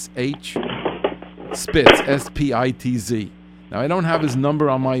 M-A-N-I-S-H, Spitz, S-P-I-T-Z. Now, I don't have his number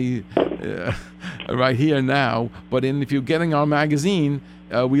on my right here now, but if you're getting our magazine,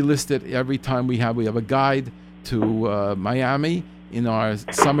 we list it every time we have a guide to Miami in our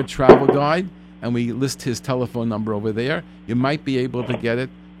summer travel guide, and we list his telephone number over there. You might be able to get it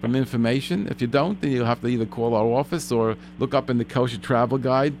from information. If you don't, then you'll have to either call our office or look up in the Kosher Travel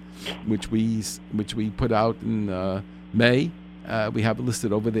Guide, which we put out in May. We have it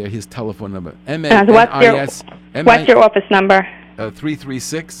listed over there, his telephone number. What's your office number?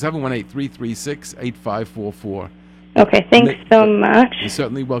 718-336-8544. Okay, thanks so much. You're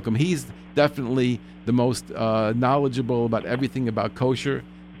certainly welcome. He's definitely the most knowledgeable about everything about kosher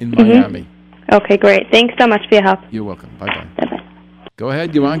in Miami. Okay, great. Thanks so much for your help. You're welcome. Bye-bye. Go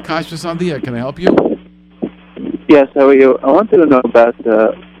ahead. You're on Kashrus on the air. Can I help you? Yes, how are you? I wanted to know about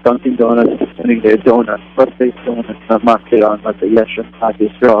Dunkin' Donuts sending their donuts, birthday donuts, market on like the Yeshua Hot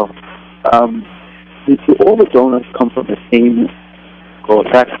Yisrael. Do all the donuts come from the same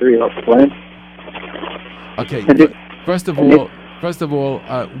factory or plant? Okay. First of all,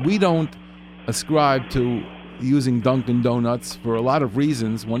 we don't ascribe to using Dunkin' Donuts for a lot of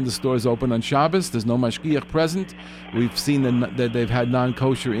reasons. One, the store is open on Shabbos. There's no mashgiach present. We've seen that they've had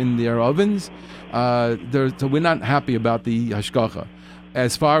non-kosher in their ovens. So we're not happy about the hashgacha.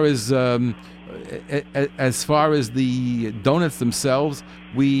 As far as the donuts themselves,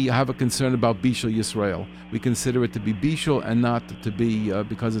 we have a concern about Bishul Yisrael. We consider it to be Bishul and not to be,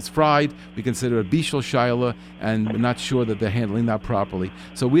 because it's fried, we consider it Bishul Shaila, and we're not sure that they're handling that properly.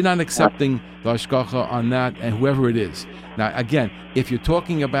 So we're not accepting the hashgacha on that, and whoever it is. Now, again, if you're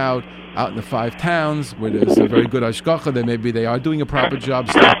talking about out in the 5 towns where there's a very good hashgacha, then maybe they are doing a proper job.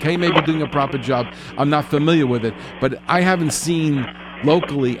 K may be doing a proper job. I'm not familiar with it, but I haven't seen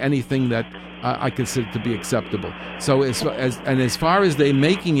locally anything that I consider to be acceptable. So as far as they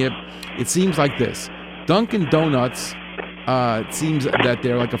making it, it seems like this. Dunkin' Donuts, it seems that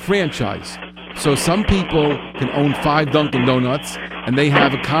they're like a franchise. So some people can own 5 Dunkin' Donuts, and they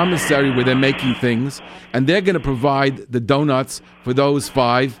have a commissary where they're making things, and they're going to provide the donuts for those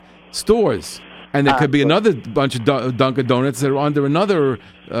 5 stores. And there could be another bunch of Dunkin' Donuts that are under another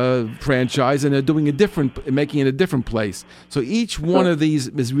franchise, and they're doing making it a different place. So each one of these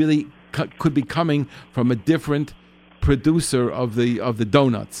is really could be coming from a different producer of the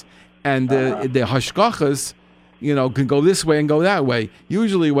donuts, and the hashgachas, can go this way and go that way.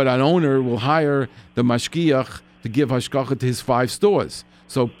 Usually, what an owner will hire the mashgiach to give hashgacha to his 5 stores.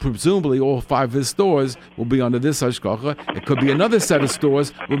 So presumably, all 5 of his stores will be under this hashgacha. It could be another set of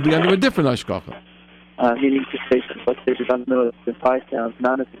stores will be under a different hashgacha. Meaning to say, let's say the 5 towns,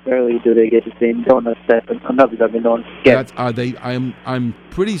 not necessarily do they get the same donuts that another Dunkin' Donuts get. I'm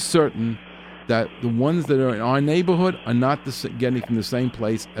pretty certain that the ones that are in our neighborhood are not getting from the same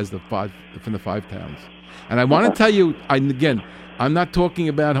place as from the 5 towns. And I want to tell you, I'm not talking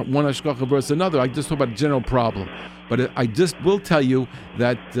about one hashgacha versus another. I just talk about a general problem. But I just will tell you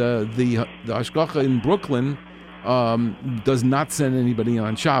that the hashgacha in Brooklyn does not send anybody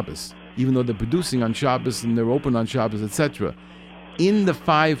on Shabbos, even though they're producing on Shabbos and they're open on Shabbos, etc. In the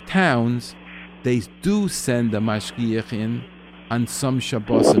 5 towns, they do send a mashgiach in on some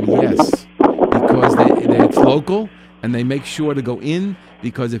Shabbosim, yes, because it's local, and they make sure to go in,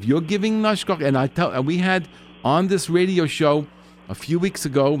 because if you're giving hashgacha, and we had on this radio show a few weeks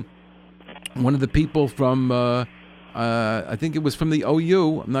ago, one of the people from I think it was from the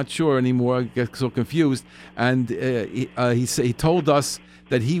OU, I'm not sure anymore, I get so confused, and he told us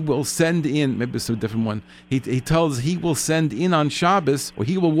that he will send in, maybe it's a different one, he tells he will send in on Shabbos, or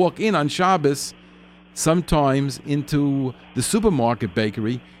he will walk in on Shabbos sometimes into the supermarket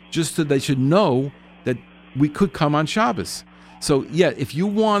bakery, just so they should know that we could come on Shabbos. So, yeah, if you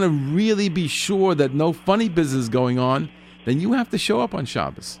want to really be sure that no funny business is going on, then you have to show up on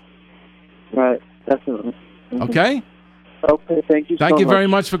Shabbos. Right, definitely. Okay? Okay, thank you so much. Thank you very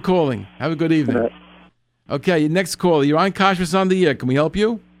much for calling. Have a good evening. Right. Okay, next caller. You're on Kashrus on the air. Can we help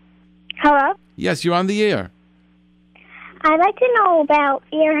you? Hello? Yes, you're on the air. I'd like to know about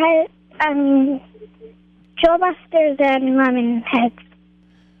Jawbusters and lemon heads.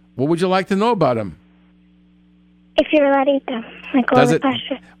 What would you like to know about them? If you're allowed to eat them. Like all the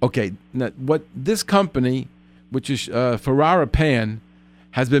pastures. Okay, now, what this company, which is Ferrara Pan,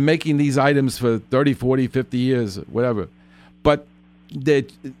 has been making these items for 30, 40, 50 years, whatever. But the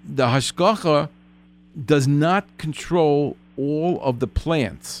hashgacha does not control all of the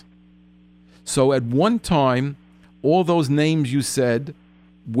plants. So at one time, all those names you said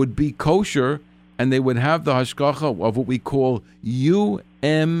would be kosher, and they would have the hashgacha of what we call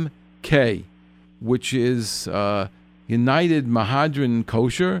UMK, which is United Mahadran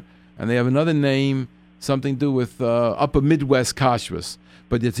Kosher, and they have another name, something to do with Upper Midwest Kashrus,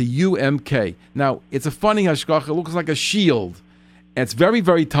 but it's a UMK. Now, it's a funny hashgacha. It looks like a shield. And it's very,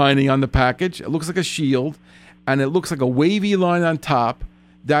 very tiny on the package. It looks like a shield, and it looks like a wavy line on top.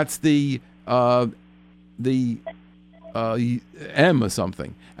 That's the M or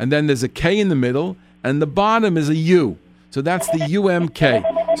something. And then there's a K in the middle, and the bottom is a U. So that's the UMK.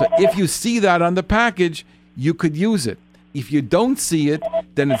 So if you see that on the package, you could use it. If you don't see it,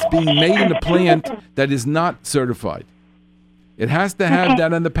 then it's being made in a plant that is not certified. It has to have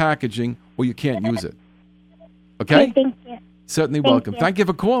that on the packaging, or you can't use it. Okay? Thank you. Certainly welcome. Thank you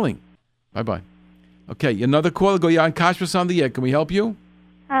for calling. Bye-bye. Okay, another caller. Go on Kashrus on the air. Can we help you?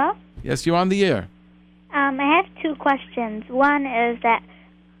 Hello? Yes, you're on the air. I have two questions. One is that,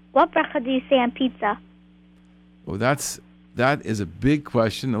 what bracha do you say on pizza? Well, that is a big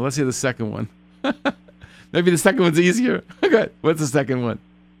question. Now, let's hear the second one. Maybe the second one's easier. Okay, what's the second one?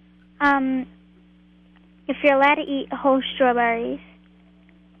 If you're allowed to eat whole strawberries.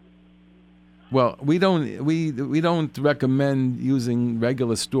 Well, we don't recommend using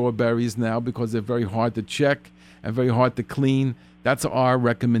regular strawberries now because they're very hard to check and very hard to clean. That's our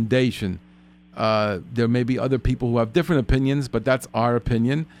recommendation. There may be other people who have different opinions, but that's our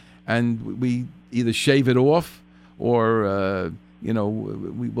opinion, and we either shave it off or we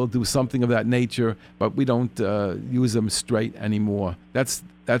will do something of that nature, but we don't use them straight anymore. That's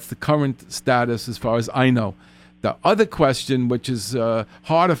the current status as far as I know. The other question, which is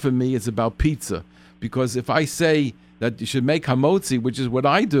harder for me, is about pizza. Because if I say that you should make hamotzi, which is what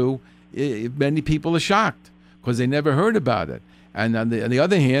I do, many people are shocked because they never heard about it. And on the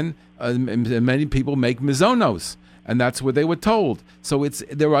other hand, many people make mizonos, and that's what they were told. So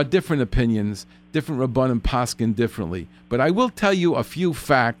there are different opinions, different rabbanim paskin differently. But I will tell you a few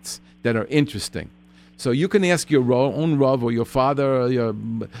facts that are interesting. So you can ask your own Rav or your father, or your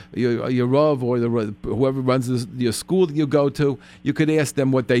Rav, or whoever runs your school that you go to. You could ask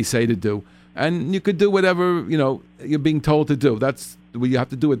them what they say to do, and you could do whatever you're being told to do. That's what you have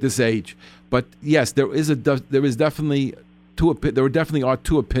to do at this age. But yes, there definitely are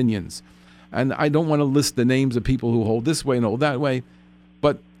two opinions, and I don't want to list the names of people who hold this way and hold that way,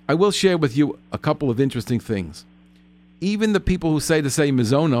 but I will share with you a couple of interesting things. Even the people who say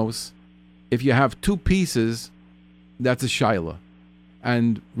mizonos, if you have two pieces, that's a shaila.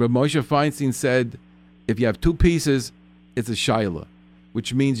 And Rav Moshe Feinstein said, if you have two pieces, it's a shaila,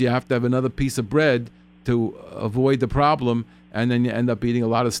 which means you have to have another piece of bread to avoid the problem, and then you end up eating a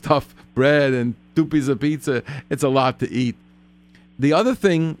lot of stuff, bread and two pieces of pizza. It's a lot to eat. The other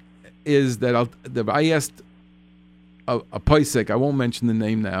thing is that I asked a posek, I won't mention the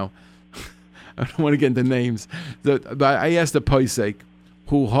name now, I don't want to get into names, but I asked a posek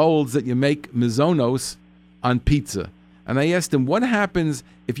who holds that you make mizonos on pizza. And I asked him, what happens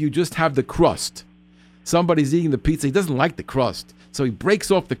if you just have the crust? Somebody's eating the pizza, he doesn't like the crust, so he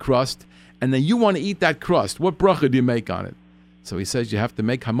breaks off the crust, and then you want to eat that crust. What bracha do you make on it? So he says you have to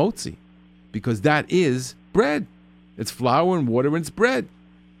make hamotzi, because that is bread. It's flour and water and it's bread.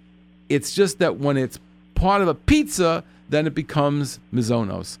 It's just that when it's part of a pizza, then it becomes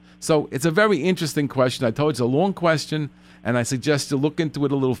mizonos. So it's a very interesting question. I told you it's a long question, and I suggest you look into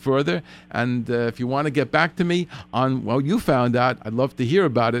it a little further. And if you want to get back to me on what you found out, I'd love to hear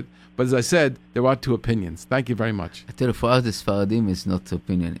about it. But as I said, there are two opinions. Thank you very much. I tell you, for us, the Sfaradim is not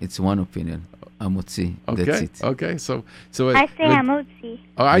opinion. It's one opinion. Amotzi. Okay. That's it. Okay. So I say Amotzi.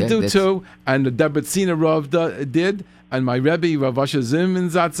 Oh, I do too. And the Debretzina Rav did. And my Rebbe, Rav Asher Zimmerman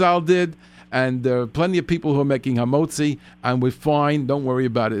Zatzal did. And there are plenty of people who are making hamotzi, and we're fine. Don't worry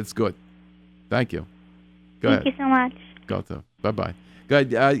about it. It's good. Thank you. Go ahead. Thank you so much. Go to. Bye-bye. Go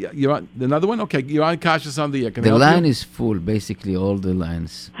ahead. You're on another one? Okay, you're on Cautious on the air. Can I The help line you? is full, basically, all the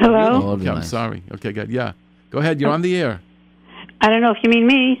lines. Hello? All the I'm lines. sorry. Okay, good. Yeah. Go ahead. You're on the air. I don't know if you mean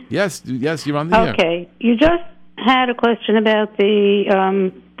me. Yes, you're on the air. Okay. You just had a question about the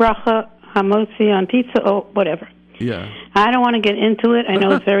bracha hamotzi on pizza or whatever. Yeah. I don't want to get into it. I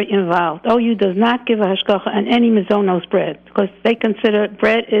know it's very involved. OU does not give a hashgacha on any mizonos bread because they consider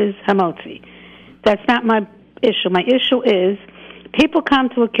bread is hamotzi. That's not my issue. My issue is people come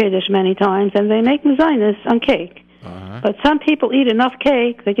to a kiddush many times and they make mezainis on cake. But some people eat enough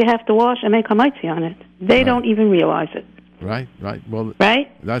cake that you have to wash and make hamotzi on it. They don't even realize it. Right. Well, right?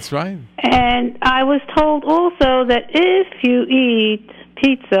 That's right. And I was told also that if you eat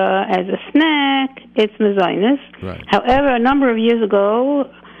pizza as a snack, it's mezainis. Right. However, a number of years ago,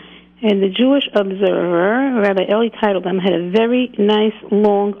 in the Jewish Observer, Rabbi Eli Teitelbaum had a very nice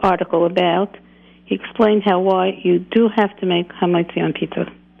long article about. He explained why you do have to make hamotzi on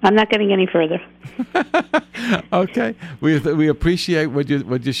pizza. I'm not getting any further. Okay, we appreciate what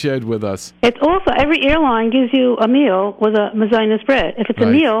you shared with us. It's also every airline gives you a meal with a mezainis bread. If it's a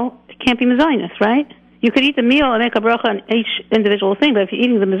meal, it can't be mezainis, right? You could eat the meal and make a bracha on each individual thing, but if you're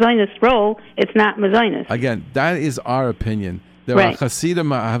eating the mezainis roll, it's not mezainis. Again, that is our opinion. There are Hasidim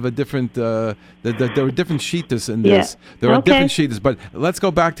have a different. There are different shittas in this. Yeah. There are different shittas. But let's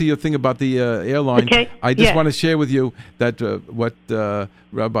go back to your thing about the airline. Okay. I just want to share with you that what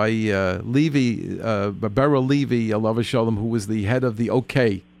Rabbi Levi, Beryl Levi, Allah Shalom, who was the head of the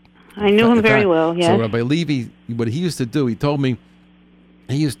OK. I knew him very well. Yes. So Rabbi Levi, what he used to do, he told me,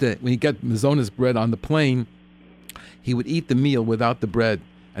 he used to when he got mazonas bread on the plane, he would eat the meal without the bread.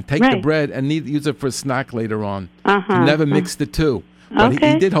 And take the bread and use it for a snack later on. He never mixed the two. But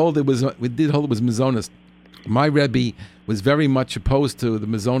he did hold it was mazonas. My Rebbe was very much opposed to the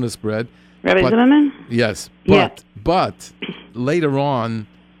mazonas bread. Rebbe Zimmerman? Yes. But later on,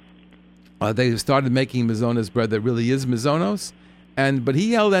 they started making mazonas bread that really is mazonos. But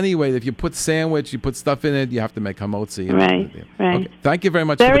he held anyway, if you put sandwich, you put stuff in it, you have to make hamotzi. Right. Okay. Thank you very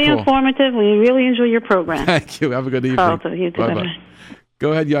much for the call. Very informative. We really enjoy your program. Thank you. Have a good evening. You too. Bye-bye.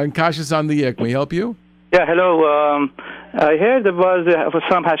 Go ahead, you're Cautious on the air. Can we help you? Yeah, hello. I heard there was for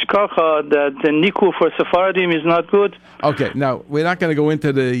some hashkacha that the niku for Sephardim is not good. Okay, now, we're not going to go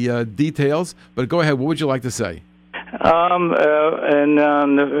into the details, but go ahead. What would you like to say? First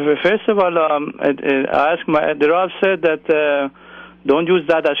of all, the Rav said that don't use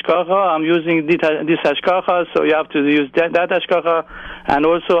that hashkacha. I'm using this hashkacha, so you have to use that hashkacha. And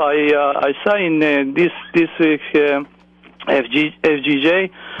also, I saw in this week FGJ.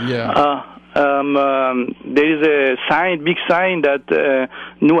 Yeah. There is a sign, big sign that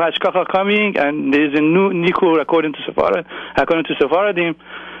new hashkacha coming, and there is a new nikur according to Sephardim.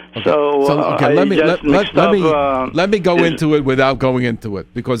 Okay. So let me go into it without going into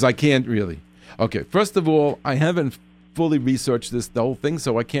it because I can't really. Okay. First of all, I haven't fully researched the whole thing,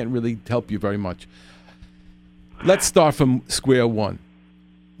 so I can't really help you very much. Let's start from square one.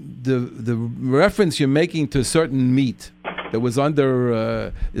 The reference you're making to a certain meat that was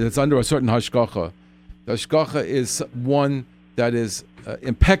under that's under a certain hashgacha. The hashgacha is one that is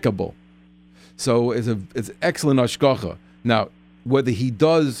impeccable, so it's excellent hashgacha. Now, whether he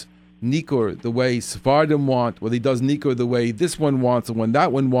does nikur the way Sephardim want, whether he does nikur the way this one wants or when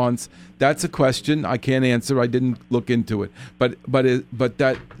that one wants, that's a question I can't answer. I didn't look into it, but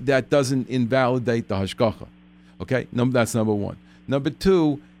that doesn't invalidate the hashgacha. Okay, that's number one. Number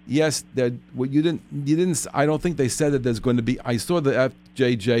two. Yes, that what you didn't. I don't think they said that there's going to be. I saw the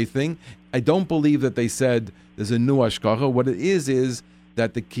FJJ thing. I don't believe that they said there's a new hashgacha. What it is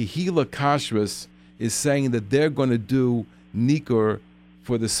that the Kehila Kashrus is saying that they're going to do nikur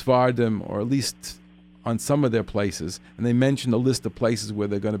for the Sephardim, or at least on some of their places. And they mentioned a list of places where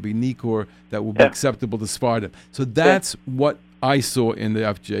they're going to be nikur that will be acceptable to Sephardim. So that's what I saw in the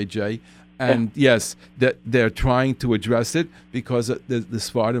FJJ. And yes, that they're trying to address it because the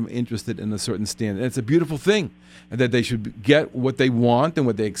Sephardim are interested in a certain standard. And it's a beautiful thing, and that they should get what they want and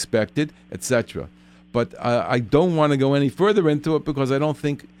what they expected, etc. But I don't want to go any further into it because I don't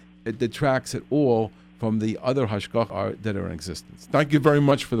think it detracts at all from the other hashgach that are in existence. Thank you very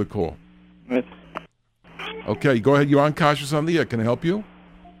much for the call. Yes. Okay, go ahead. You're on Cautious on the air. Can I help you?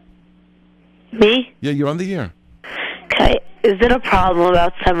 Me? Yeah, you're on the air. Okay. Is it a problem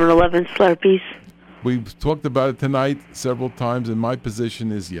about 7-Eleven Slurpees? We've talked about it tonight several times, and my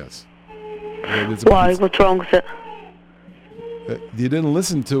position is yes. Why? What's wrong with it? You didn't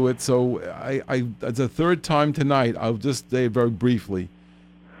listen to it, so I it's the third time tonight. I'll just say very briefly.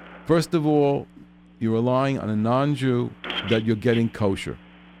 First of all, you're relying on a non-Jew that you're getting kosher.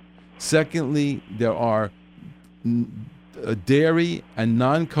 Secondly, there are dairy and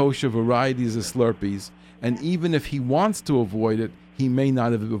non-kosher varieties of Slurpees, and even if he wants to avoid it, he may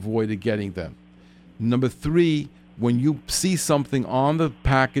not have avoided getting them. Number 3, when you see something on the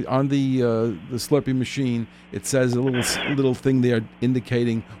packet, on the Slurpee machine, it says a little thing there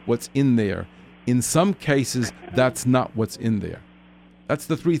indicating what's in there. In some cases, that's not what's in there. That's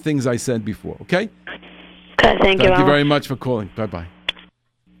the 3 things I said before, okay? Okay, thank you. Thank you very much for calling. Bye-bye.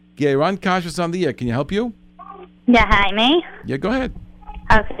 Yeah, Ron Kashrus on the air. Can you help you? Yeah, hi, me? Yeah, go ahead.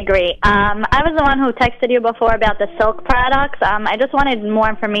 Okay, great. I was the one who texted you before about the silk products. I just wanted more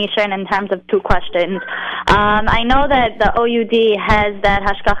information in terms of 2 questions. I know that the OUD has that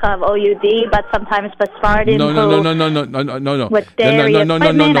hashgacha of OUD, but sometimes for Sephardim No. with dairy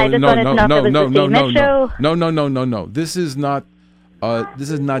equipment, I just wanted to know if it was the same issue. No. This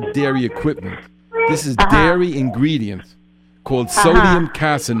is not dairy equipment. This is dairy ingredient called sodium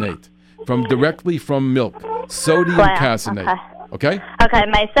caseinate directly from milk. Sodium caseinate. Okay? Okay,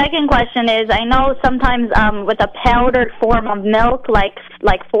 my second question is, I know sometimes with a powdered form of milk, like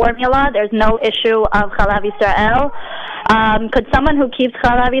formula, there's no issue of Chalav Yisrael. Could someone who keeps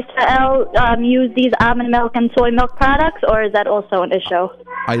Chalav Yisrael use these almond milk and soy milk products, or is that also an issue?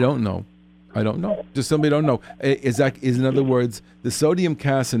 I don't know. Just somebody don't know. Is in other words, the sodium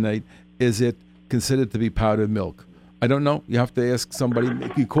caseinate, is it considered to be powdered milk? I don't know. You have to ask somebody.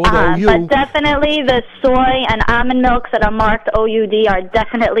 You call the OU. But definitely the soy and almond milks that are marked OUD are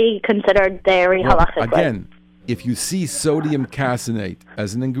definitely considered dairy halachically. Again, if you see sodium caseinate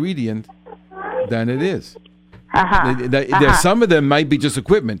as an ingredient, then it is. There's some of them might be just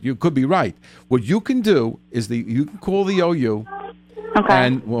equipment. You could be right. What you can do is you can call the OU. Okay.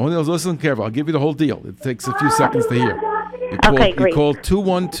 And listen careful. I'll give you the whole deal. It takes a few seconds to hear. Great. You call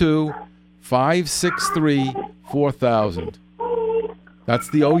 212-563-4000. That's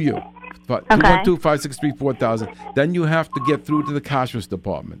the OU. 212-563-4000. Then you have to get through to the kashrus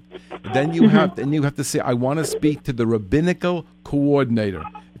department. Then you have to say, I want to speak to the rabbinical coordinator.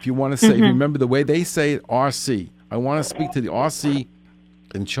 If you want to say, remember the way they say it, RC. I want to speak to the RC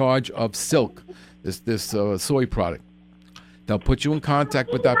in charge of silk, this soy product. They'll put you in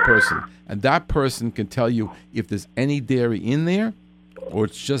contact with that person, and that person can tell you if there's any dairy in there or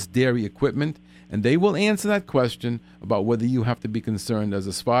it's just dairy equipment, and they will answer that question about whether you have to be concerned as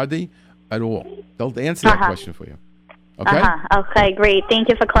a Sephardi at all. They'll answer that question for you. Okay? Okay, great. Thank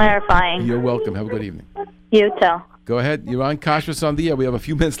you for clarifying. You're welcome. Have a good evening. You too. Go ahead. You're on Kashrus on the air. We have a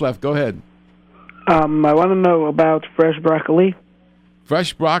few minutes left. Go ahead. I want to know about fresh broccoli.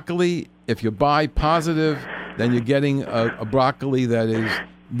 Fresh broccoli, if you buy positive, then you're getting a broccoli that has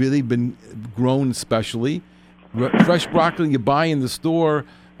really been grown specially. Fresh broccoli you buy in the store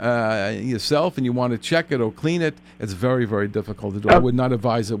yourself and you want to check it or clean it, it's very, very difficult to do. I would not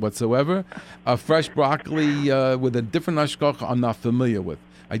advise it whatsoever. Fresh broccoli with a different hashgacha I'm not familiar with.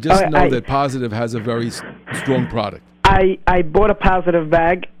 I just know that Positive has a very strong product. I bought a Positive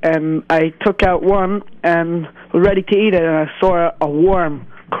bag and I took out one and was ready to eat it, and I saw a worm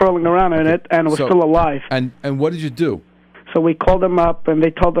crawling around in it, and it was still alive. And what did you do? So we called them up, and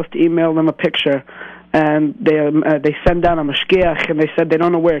they told us to email them a picture. And they sent down a mashgiach, and they said they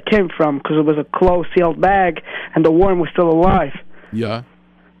don't know where it came from because it was a closed, sealed bag, and the worm was still alive. Yeah.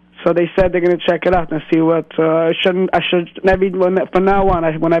 So they said they're going to check it out and see what. I should maybe from now on,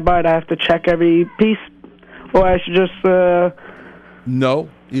 when I buy it, I have to check every piece, or I should just. No,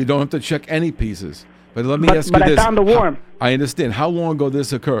 you don't have to check any pieces. But let me ask you this. But I found the worm. I understand. How long ago did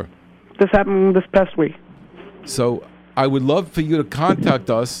this occur? This happened this past week. So I would love for you to contact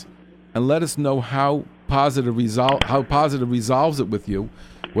us and let us know how Positive resolves it with you,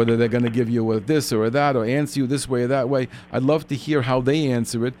 whether they're going to give you this or that or answer you this way or that way. I'd love to hear how they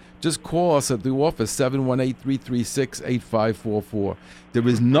answer it. Just call us at the office, 718-336-8544. There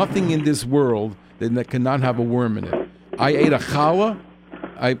is nothing in this world that cannot have a worm in it. I ate a challah.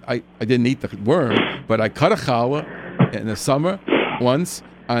 I didn't eat the worm, but I cut a challah in the summer once,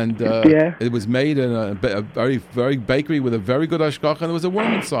 and it was made in a very, very bakery with a very good hashgacha, and there was a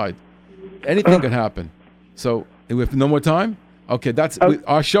worm inside. Anything could happen. So, if no more time? Okay,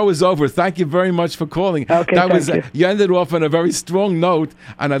 our show is over. Thank you very much for calling. Okay, you ended off on a very strong note,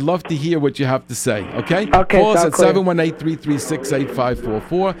 and I'd love to hear what you have to say. Okay? Call us at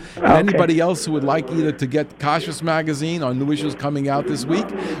 718-336-8544. And anybody else who would like either to get Kashrus magazine on new issues coming out this week,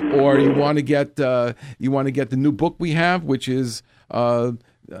 or you want to get the new book we have, which is On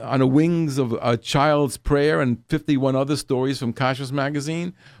the Wings of a Child's Prayer and 51 other stories from Kashrus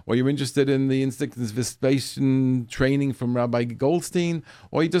magazine, or you're interested in the instinctivation training from Rabbi Goldstein,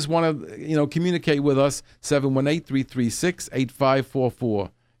 or you just want to communicate with us, 718-336-8544.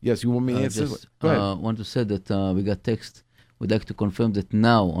 Yes, you want me to answer? Go ahead. Want to say that we got text. We'd like to confirm that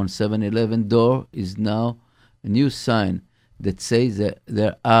now on 7-Eleven door is now a new sign that says that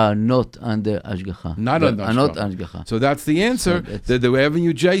they are not under Ashgacha. Not under Ashgacha. So that's the answer. So the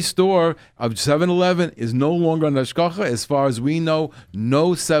Avenue J store of 7-Eleven is no longer under Ashgacha. As far as we know,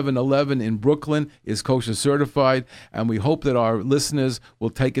 no 7-Eleven in Brooklyn is kosher certified, and we hope that our listeners will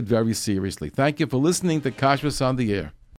take it very seriously. Thank you for listening to Kashrus on the Air.